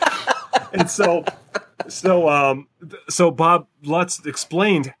 and so Bob Lutz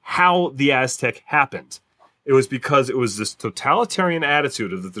explained how the Aztek happened. It was because it was this totalitarian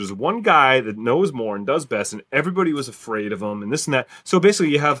attitude of that there's one guy that knows more and does best, and everybody was afraid of him, and this and that. So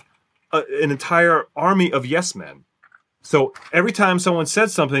basically, you have an entire army of yes men So every time someone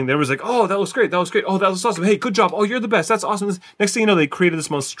said something, there was like, oh, that looks great. That looks great. Oh, that looks awesome. Hey, good job. Oh, you're the best. That's awesome. Next thing you know, they created this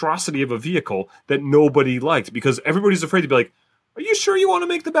monstrosity of a vehicle that nobody liked because everybody's afraid to be like, are you sure you want to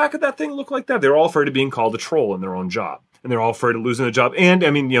make the back of that thing look like that? They're all afraid of being called a troll in their own job. And they're all afraid of losing a job. And,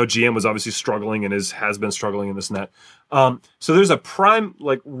 I mean, GM was obviously struggling and has been struggling in this and that. So there's a prime,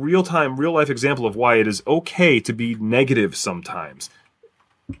 like, real-time, real-life example of why it is okay to be negative sometimes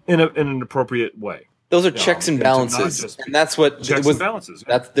in an appropriate way. Those are checks and balances, and that's what checks and balances.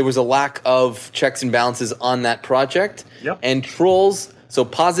 Yeah. There was a lack of checks and balances on that project. Yep. And trolls, so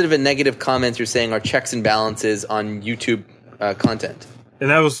positive and negative comments, you're saying, are checks and balances on YouTube content. And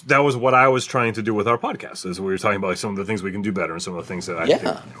that was what I was trying to do with our podcast. Is we were talking about like, some of the things we can do better and some of the things that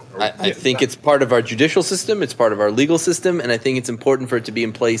I think it's part of our judicial system, it's part of our legal system, and I think it's important for it to be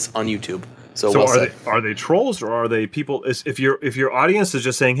in place on YouTube. So are they trolls or are they people? If your audience is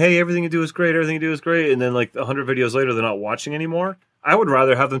just saying, "Hey, everything you do is great, everything you do is great," and then like 100 videos later they're not watching anymore, I would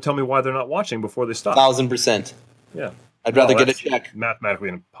rather have them tell me why they're not watching before they stop. 1,000%. Yeah, I'd rather get a check. Mathematically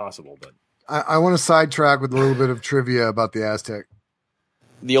impossible, but I want to sidetrack with a little bit of trivia about the Aztec.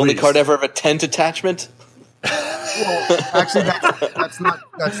 The only card ever have a tent attachment. Well, actually, that's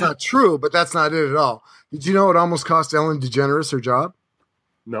not true, but that's not it at all. Did you know it almost cost Ellen DeGeneres her job?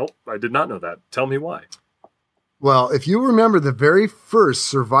 No, I did not know that. Tell me why. Well, if you remember the very first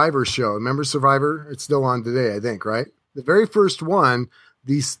Survivor show, remember Survivor? It's still on today, I think, right? The very first one,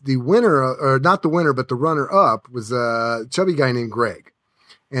 the winner, or not the winner, but the runner-up was a chubby guy named Greg.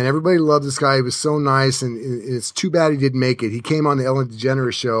 And everybody loved this guy. He was so nice, and it's too bad he didn't make it. He came on the Ellen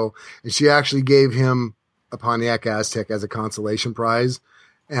DeGeneres show, and she actually gave him a Pontiac Aztek as a consolation prize.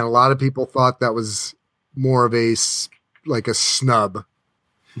 And a lot of people thought that was more of a snub.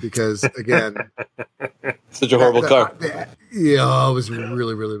 Because again, such a horrible car. Yeah, it was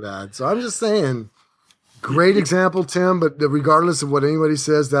really, really bad. So I'm just saying, great example, Tim. But regardless of what anybody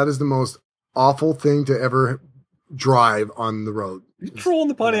says, that is the most awful thing to ever drive on the road. You trolling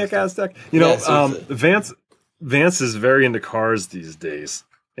the Pontiac Aztek? Vance is very into cars these days,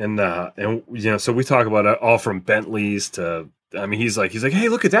 and so we talk about it all from Bentleys to. I mean, he's like, hey,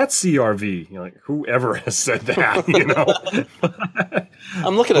 look at that CRV. Like, whoever has said that,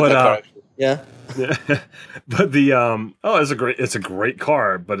 I'm looking at that car. Actually. Yeah. But it's a great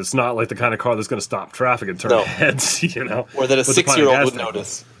car, but it's not like the kind of car that's going to stop traffic and turn heads, Or that a 6-year-old would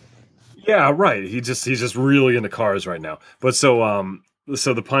notice. Yeah, right. He's just really into cars right now. But so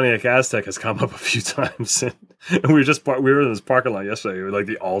the Pontiac Aztek has come up a few times, and we were in this parking lot yesterday. We were like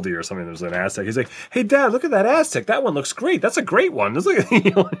the Aldi or something. There was an Aztek. He's like, "Hey, Dad, look at that Aztek. That one looks great. That's a great one." It's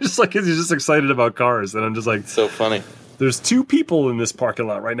like, he's just excited about cars, and I'm just like, so funny. There's two people in this parking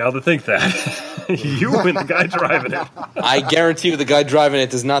lot right now that think that. You and the guy driving it. I guarantee you, the guy driving it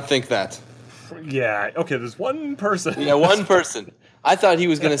does not think that. Yeah. Okay. There's one person. Yeah, one person. I thought he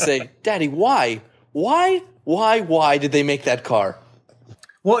was going to say, "Daddy, why did they make that car?"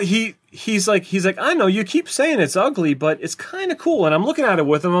 Well, he's like, I know you keep saying it's ugly, but it's kind of cool. And I'm looking at it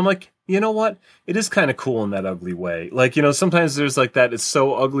with him. I'm like, you know what? It is kind of cool in that ugly way. Like, sometimes there's like that it's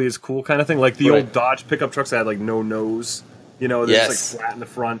so ugly it's cool kind of thing. Like the old Dodge pickup trucks that had like no nose. They're just like flat in the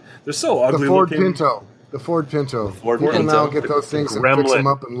front. They're so ugly looking. The Ford Pinto. People now get those things and fix them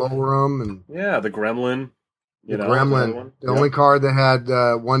up and lower them. And yeah, the Gremlin. The only car that had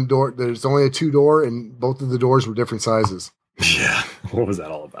one door. There's only a 2-door, and both of the doors were different sizes. Yeah, what was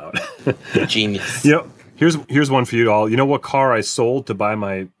that all about? Genius. Here's one for you all. You know what car I sold to buy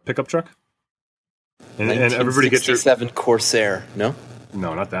my pickup truck? And everybody gets your 7 Corsair. No,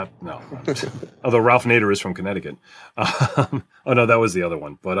 not that. No. Although Ralph Nader is from Connecticut. Oh no, that was the other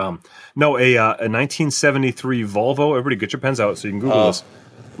one. But a 1973 Volvo. Everybody, get your pens out so you can Google this.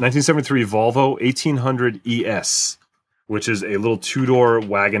 1973 Volvo 1800 ES, which is a little 2-door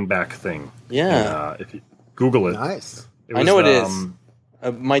wagon back thing. Yeah. And, if you Google it, nice. I know it is.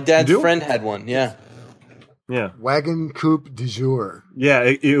 My dad's friend had one. Yeah. Yeah. Wagon coupe du jour. Yeah,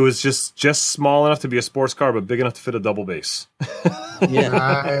 it was just small enough to be a sports car, but big enough to fit a double base. Yeah.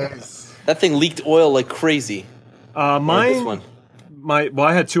 Nice. That thing leaked oil like crazy. This one.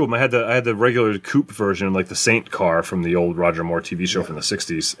 I had two of them. I had the regular coupe version, like the Saint car from the old Roger Moore TV show from the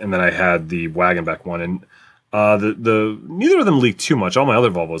 60s, and then I had the wagon back one. And the neither of them leaked too much. All my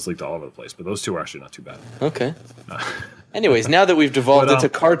other Volvos leaked all over the place, but those two are actually not too bad. Okay. Anyways, now that we've devolved into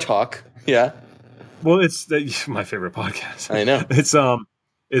car talk, yeah. Well, it's my favorite podcast. I know.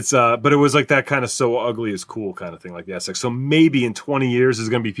 But it was like that kind of so ugly is cool kind of thing, like the Aztec. So maybe in 20 years, there's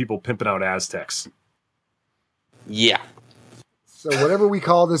going to be people pimping out Aztecs. Yeah. So whatever we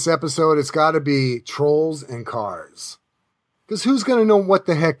call this episode, it's got to be trolls and cars. Because who's going to know what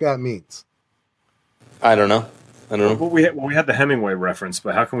the heck that means? I don't know. I don't know. Well, we had the Hemingway reference,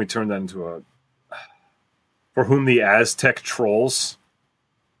 but how can we turn that into a For Whom the Aztec Trolls?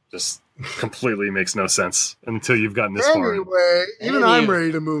 Just completely makes no sense until you've gotten this far. Anyway, even I'm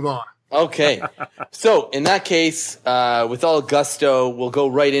ready to move on. Okay. So in that case, with all gusto, we'll go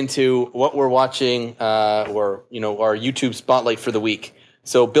right into what we're watching, or our YouTube spotlight for the week.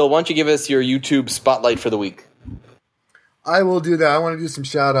 So, Bill, why don't you give us your YouTube spotlight for the week? I will do that. I want to do some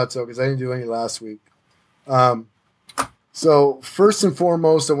shout outs though, because I didn't do any last week. So first and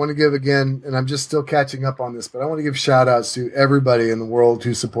foremost, I want to give again, and I'm just still catching up on this, but I want to give shout outs to everybody in the world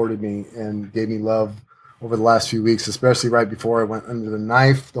who supported me and gave me love over the last few weeks, especially right before I went under the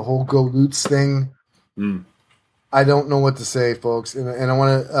knife, the whole Go Lutz thing. I don't know what to say, folks. And I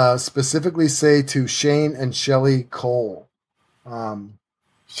want to specifically say to Shane and Shelly Cole.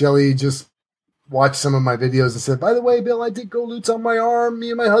 Shelly just watched some of my videos and said, by the way, Bill, I did Go Lutz on my arm. Me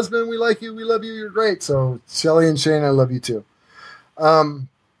and my husband, we like you. We love you. You're great. So Shelly and Shane, I love you too.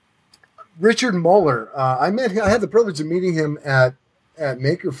 Richard Muller. I had the privilege of meeting him at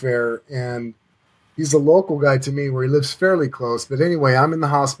Maker Faire, and he's a local guy to me where he lives fairly close. But anyway, I'm in the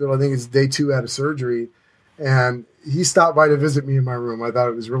hospital. I think it's day 2 out of surgery. And he stopped by to visit me in my room. I thought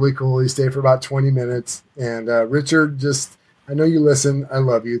it was really cool. He stayed for about 20 minutes. And Richard, I know you listen. I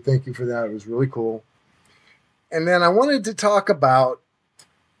love you. Thank you for that. It was really cool. And then I wanted to talk about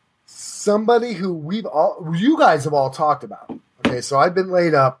somebody who you guys have all talked about. Okay, so I've been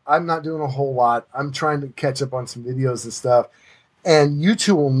laid up. I'm not doing a whole lot. I'm trying to catch up on some videos and stuff. And you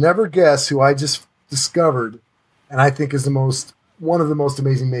two will never guess who I just discovered, and I think is one of the most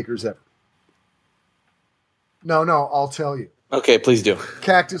amazing makers ever. No, I'll tell you. Okay, please do.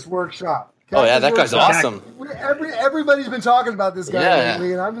 Cactus Workshop. That guy's awesome. Everybody's been talking about this guy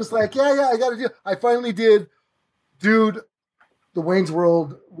lately, and I'm just like, I got to do. I finally did, dude. The Wayne's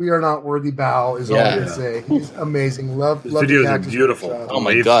World, We Are Not Worthy bow is all I can say. He's amazing. Love videos are beautiful. Workshop. Oh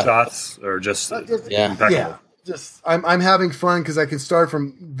my God, shots are just impeccable. Yeah. Just I'm having fun because I can start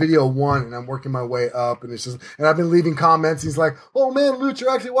from video 1 and I'm working my way up, and I've been leaving comments. He's like, "Oh man, Lutz, you're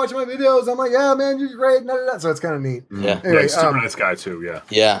actually watching my videos." I'm like, "Yeah, man, you're great." So it's kind of neat. Yeah, anyway, super nice guy too. Yeah,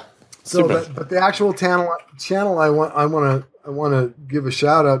 yeah. So, but the actual channel I want to give a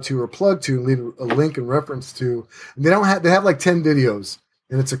shout out to or plug to and leave a link and reference to. And they have like 10 videos,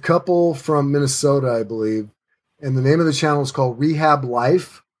 and it's a couple from Minnesota, I believe. And the name of the channel is called Rehab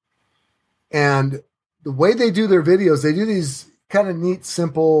Life, and the way they do their videos, they do these kind of neat,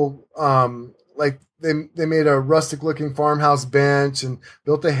 simple, like they made a rustic looking farmhouse bench and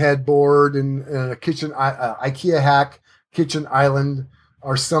built a headboard and a kitchen, IKEA hack kitchen island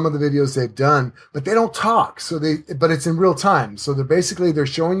are some of the videos they've done, but they don't talk. But it's in real time. So they're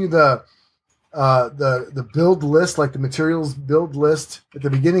showing you the build list, like the materials build list at the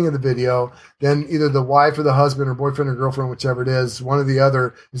beginning of the video. Then either the wife or the husband or boyfriend or girlfriend, whichever it is, one or the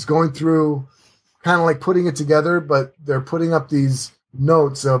other is going through kind of like putting it together, but they're putting up these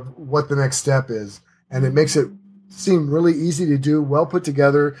notes of what the next step is. And it makes it seem really easy to do, well put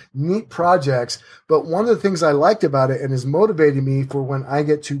together, neat projects. But one of the things I liked about it and is motivating me for when I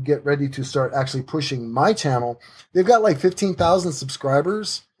get ready to start actually pushing my channel, they've got like 15,000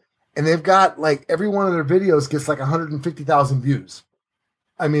 subscribers, and they've got like every one of their videos gets like 150,000 views.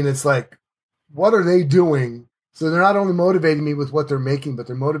 I mean, it's like, what are they doing? So they're not only motivating me with what they're making, but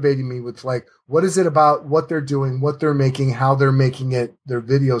they're motivating me with like, what is it about what they're doing, what they're making, how they're making it, their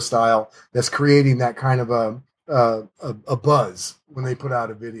video style that's creating that kind of a buzz when they put out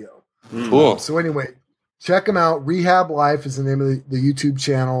a video. Cool. So anyway, check them out. Rehab Life is the name of the YouTube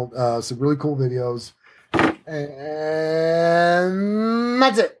channel. Some really cool videos. And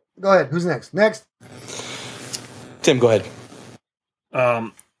that's it. Go ahead. Who's next? Tim, go ahead.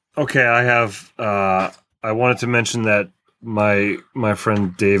 Okay, I have. I wanted to mention that my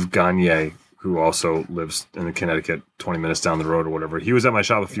friend Dave Gagne, who also lives in Connecticut, 20 minutes down the road or whatever, he was at my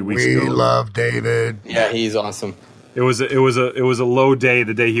shop a few weeks ago. We love David. Yeah, he's awesome. It was a low day.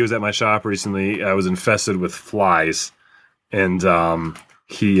 The day he was at my shop recently, I was infested with flies, and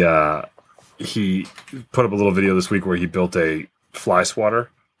he put up a little video this week where he built a fly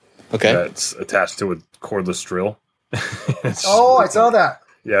swatter. Okay, that's attached to a cordless drill. I saw that.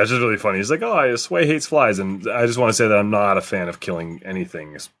 Yeah, it's just really funny. He's like, "Oh, Sway hates flies," and I just want to say that I'm not a fan of killing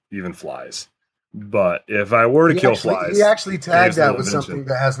anything, even flies. But if I were to kill flies, he actually tagged that with something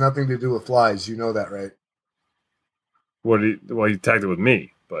that has nothing to do with flies. You know that, right? He tagged it with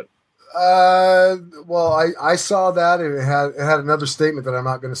me, but well, I saw that, and it had another statement that I'm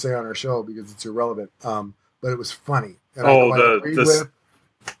not going to say on our show because it's irrelevant. But it was funny. And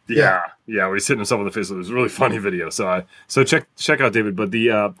yeah, where he's hitting himself in the face. It was a really funny video. So check out David. But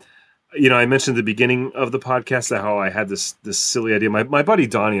I mentioned at the beginning of the podcast how I had this silly idea. My buddy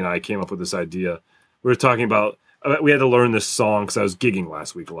Donnie and I came up with this idea. We were talking about we had to learn this song because I was gigging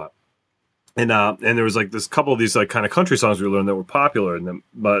last week a lot, and there was like this couple of these like kind of country songs we learned that were popular, and then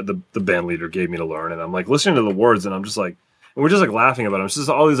the band leader gave me to learn, and I'm like listening to the words, and I'm just like. And we're just like laughing about them. It's just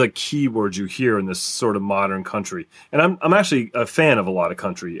all these like keywords you hear in this sort of modern country. And I'm actually a fan of a lot of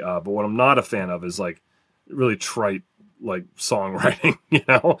country, but what I'm not a fan of is like really trite like songwriting,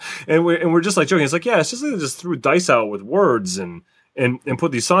 And we're just like joking. It's like, yeah, it's just like they just threw dice out with words and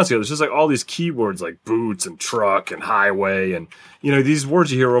put these songs together. It's just like all these keywords like boots and truck and highway and these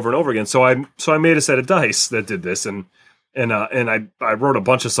words you hear over and over again. So I made a set of dice that did this and I wrote a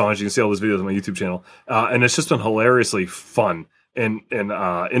bunch of songs. You can see all those videos on my YouTube channel. And it's just been hilariously fun and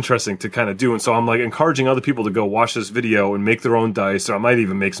interesting to kind of do. And so I'm like encouraging other people to go watch this video and make their own dice, or I might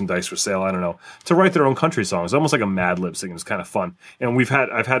even make some dice for sale. I don't know, to write their own country songs. Almost like a Mad Lib thing. It's kind of fun. And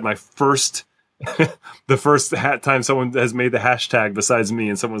I've had my first, the first time someone has made the hashtag besides me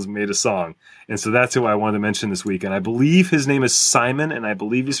and someone's made a song. And so that's who I wanted to mention this week. And I believe his name is Simon, and I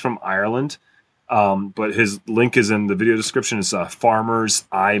believe he's from Ireland. But his link is in the video description. It's Farmer's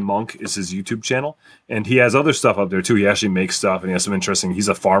Eye Monk is his YouTube channel. And he has other stuff up there too. He actually makes stuff and he has some interesting, he's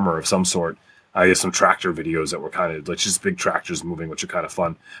a farmer of some sort. He has some tractor videos that were kind of like just big tractors moving, which are kind of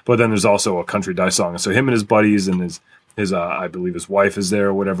fun. But then there's also a country dice song. And so him and his buddies and his I believe his wife is there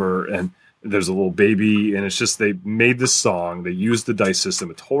or whatever. And there's a little baby. And it's just, they made this song. They used the dice system.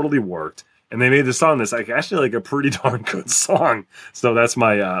 It totally worked. And they made this song that's like actually like a pretty darn good song. So that's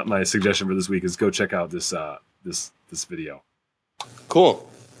my my suggestion for this week is go check out this video. Cool.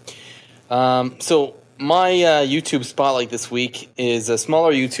 So my YouTube spotlight this week is a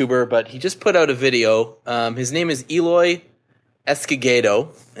smaller YouTuber, but he just put out a video. His name is Eloy Escogedo,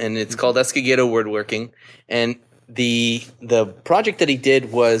 and it's called Escogedo Woodworking. And the project that he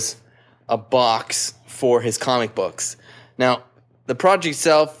did was a box for his comic books. Now, the project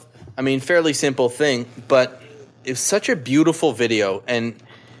itself, I mean, fairly simple thing, but it's such a beautiful video. And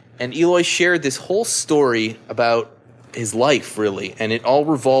Eloy shared this whole story about his life, really, and it all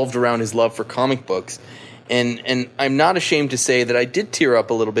revolved around his love for comic books. And I'm not ashamed to say that I did tear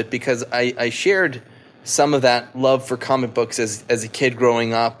up a little bit because I shared some of that love for comic books as a kid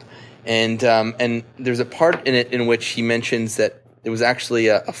growing up. And there's a part in it in which he mentions that there was actually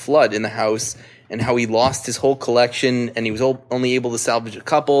a flood in the house, and how he lost his whole collection, and he was only able to salvage a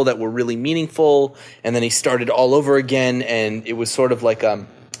couple that were really meaningful, and then he started all over again, and it was sort of like, I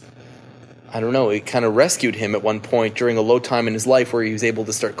don't know, it kind of rescued him at one point during a low time in his life where he was able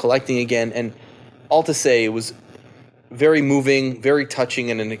to start collecting again, and all to say, it was very moving, very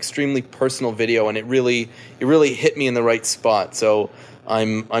touching, and an extremely personal video, and it really hit me in the right spot, so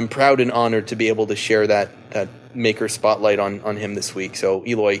I'm proud and honored to be able to share that maker spotlight on him this week. So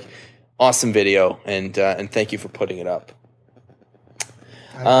Eloy, awesome video, and thank you for putting it up.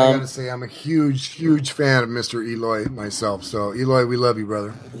 I gotta say, I'm a huge fan of Mr. Eloy myself. So Eloy, we love you,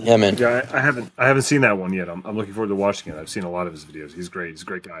 brother. Yeah, man. Yeah, I haven't seen that one yet. I'm looking forward to watching it. I've seen a lot of his videos. He's great. He's a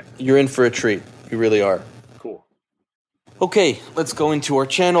great guy. You're in for a treat. You really are. Cool. Okay, let's go into our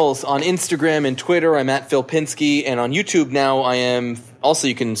channels. On Instagram and Twitter, I'm at Phil Pinsky, and on YouTube now I am. Also,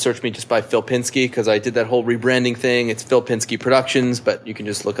 you can search me just by Phil Pinsky because I did that whole rebranding thing. It's Phil Pinsky Productions, but you can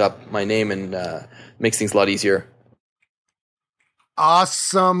just look up my name and makes things a lot easier.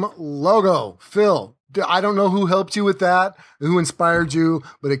 Awesome logo, Phil. I don't know who helped you with that, who inspired you,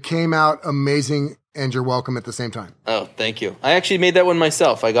 but it came out amazing, and you're welcome at the same time. Oh, thank you. I actually made that one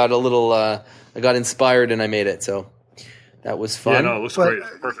myself. I got a little, I got inspired and I made it, so that was fun. Yeah, no, it looks great.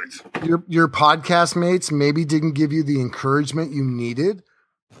 It's perfect. Your podcast mates maybe didn't give you the encouragement you needed.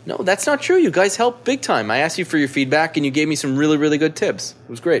 No, that's not true. You guys helped big time. I asked you for your feedback, and you gave me some really, really good tips. It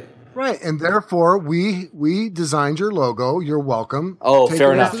was great. Right, and therefore we designed your logo. You're welcome. Oh,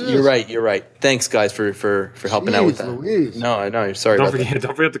 fair enough. You're right. Thanks, guys, for helping out with that. Louise. No, sorry. Don't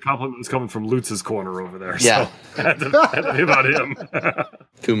forget the compliments coming from Lutz's corner over there. Yeah, so, had to be about him.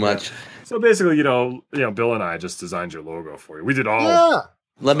 Too much. So basically, Bill and I just designed your logo for you. We did all. Yeah.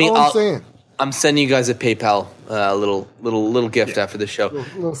 Let me. I'm saying. I'm sending you guys a PayPal little gift after the show.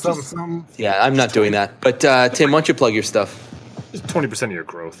 Little something. Yeah, I'm not doing that. But Tim, why don't you plug your stuff? Just 20% of your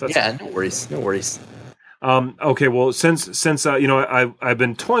growth. No worries. Okay, well, since I've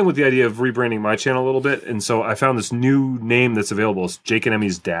been toying with the idea of rebranding my channel a little bit, and so I found this new name that's available. It's Jake and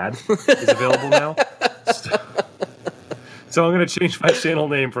Emmy's Dad is available now. So I'm going to change my channel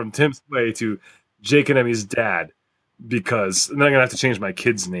name from Tim Sway to Jake and Emmy's Dad, because then I'm going to have to change my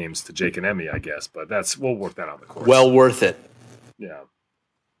kids' names to Jake and Emmy, I guess. But we'll work that out in the course. Well worth it. Yeah.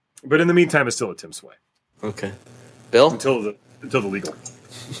 But in the meantime, it's still a Tim Sway. Okay. Bill? Until the legal.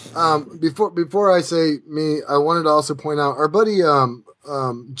 Before I say me, I wanted to also point out our buddy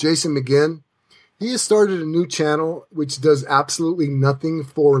Jason McGinn. He has started a new channel which does absolutely nothing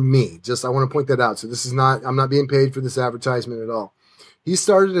for me. Just I want to point that out. So I'm not being paid for this advertisement at all. He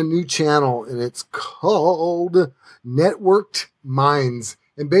started a new channel and it's called Networked Minds.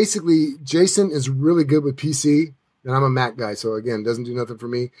 And basically, Jason is really good with PC. And I'm a Mac guy, so again, doesn't do nothing for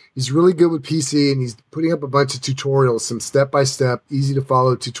me. He's really good with PC, and he's putting up a bunch of tutorials, some step-by-step,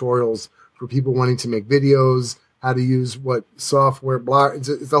 easy-to-follow tutorials for people wanting to make videos, how to use what software, blah. It's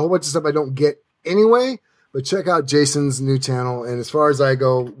a whole bunch of stuff I don't get anyway, but check out Jason's new channel. And as far as I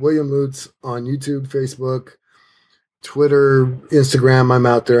go, William Lutz on YouTube, Facebook, Twitter, Instagram, I'm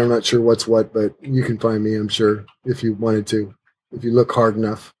out there. I'm not sure what's what, but you can find me, I'm sure, if you wanted to, if you look hard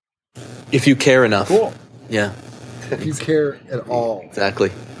enough. If you care enough. Cool. Yeah. If you care at all.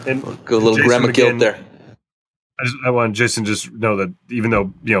 Exactly. And go a little Grandma Guild there. I want Jason to just know that even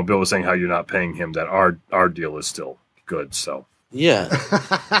though Bill was saying how you're not paying him, that our deal is still good. So yeah,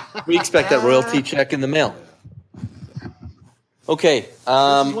 we expect that royalty check in the mail. Okay. This is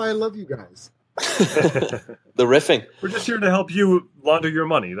why I love you guys. The riffing. We're just here to help you launder your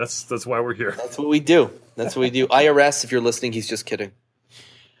money. That's why we're here. That's what we do. IRS, if you're listening, he's just kidding.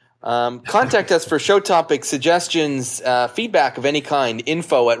 Contact us for show topics, suggestions, feedback of any kind,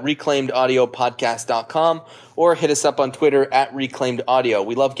 info@reclaimedaudiopodcast.com, or hit us up on Twitter @reclaimedaudio.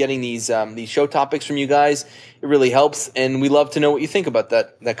 We love getting these show topics from you guys. It really helps, and we love to know what you think about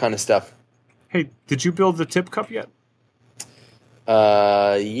that kind of stuff. Hey, did you build the tip cup yet?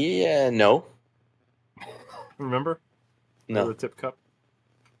 Yeah, no. Remember? No. The tip cup?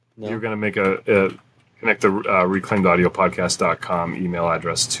 No. You're going to make connect the reclaimedaudiopodcast.com email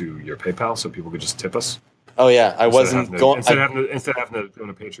address to your PayPal so people could just tip us. Oh yeah, I wasn't going. Instead of having to go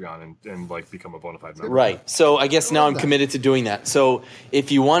to Patreon and like become a bona fide member. Right. So I guess now I'm committed to doing that. So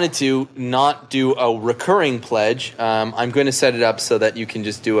if you wanted to not do a recurring pledge, I'm going to set it up so that you can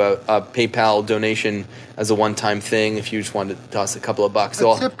just do a PayPal donation as a one-time thing. If you just wanted to toss a couple of bucks,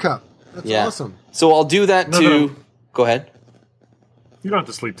 a tip cup. That's awesome. So I'll do that too. No. Go ahead. You don't have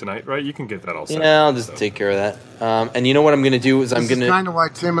to sleep tonight, right? You can get that all set. Yeah, I'll just take care of that. And you know what I'm going to do is this is kind of why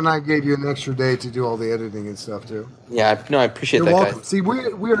Tim and I gave you an extra day to do all the editing and stuff too. Yeah, I appreciate You're that, welcome. guys. See,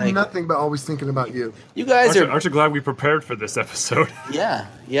 we are nothing but always thinking about you. You guys aren't you glad we prepared for this episode? Yeah.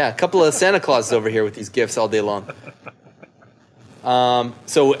 A couple of Santa Clauses over here with these gifts all day long.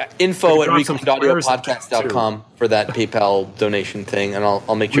 So info@reclaimedaudiopodcast.com for that PayPal donation thing, and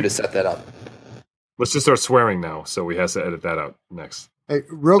I'll make sure to set that up. Let's just start swearing now, so we have to edit that out next. Hey,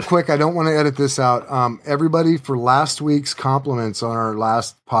 real quick, I don't want to edit this out. Everybody, for last week's compliments on our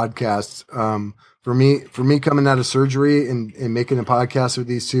last podcast, for me coming out of surgery and making a podcast with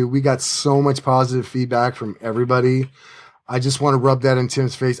these two, we got so much positive feedback from everybody. I just want to rub that in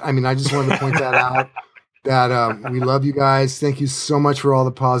Tim's face. I mean, I just wanted to point that out, that we love you guys. Thank you so much for all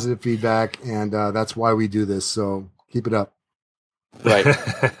the positive feedback, and that's why we do this. So keep it up. Right.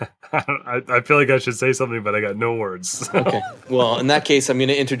 I feel like I should say something, but I got no words. Okay. Well, in that case, I'm going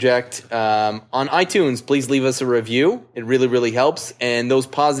to interject. On iTunes, please leave us a review. It really, really helps. And those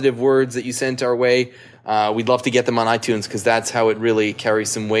positive words that you sent our way, we'd love to get them on iTunes because that's how it really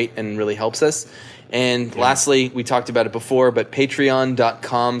carries some weight and really helps us. And lastly, we talked about it before, but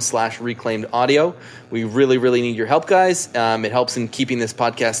patreon.com/reclaimedaudio. We really, really need your help, guys. It helps in keeping this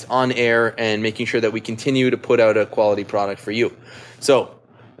podcast on air and making sure that we continue to put out a quality product for you. So,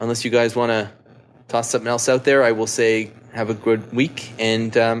 unless you guys want to toss something else out there, I will say have a good week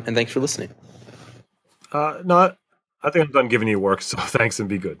and thanks for listening. No, I think I'm done giving you work, so thanks and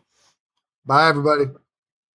be good. Bye, everybody.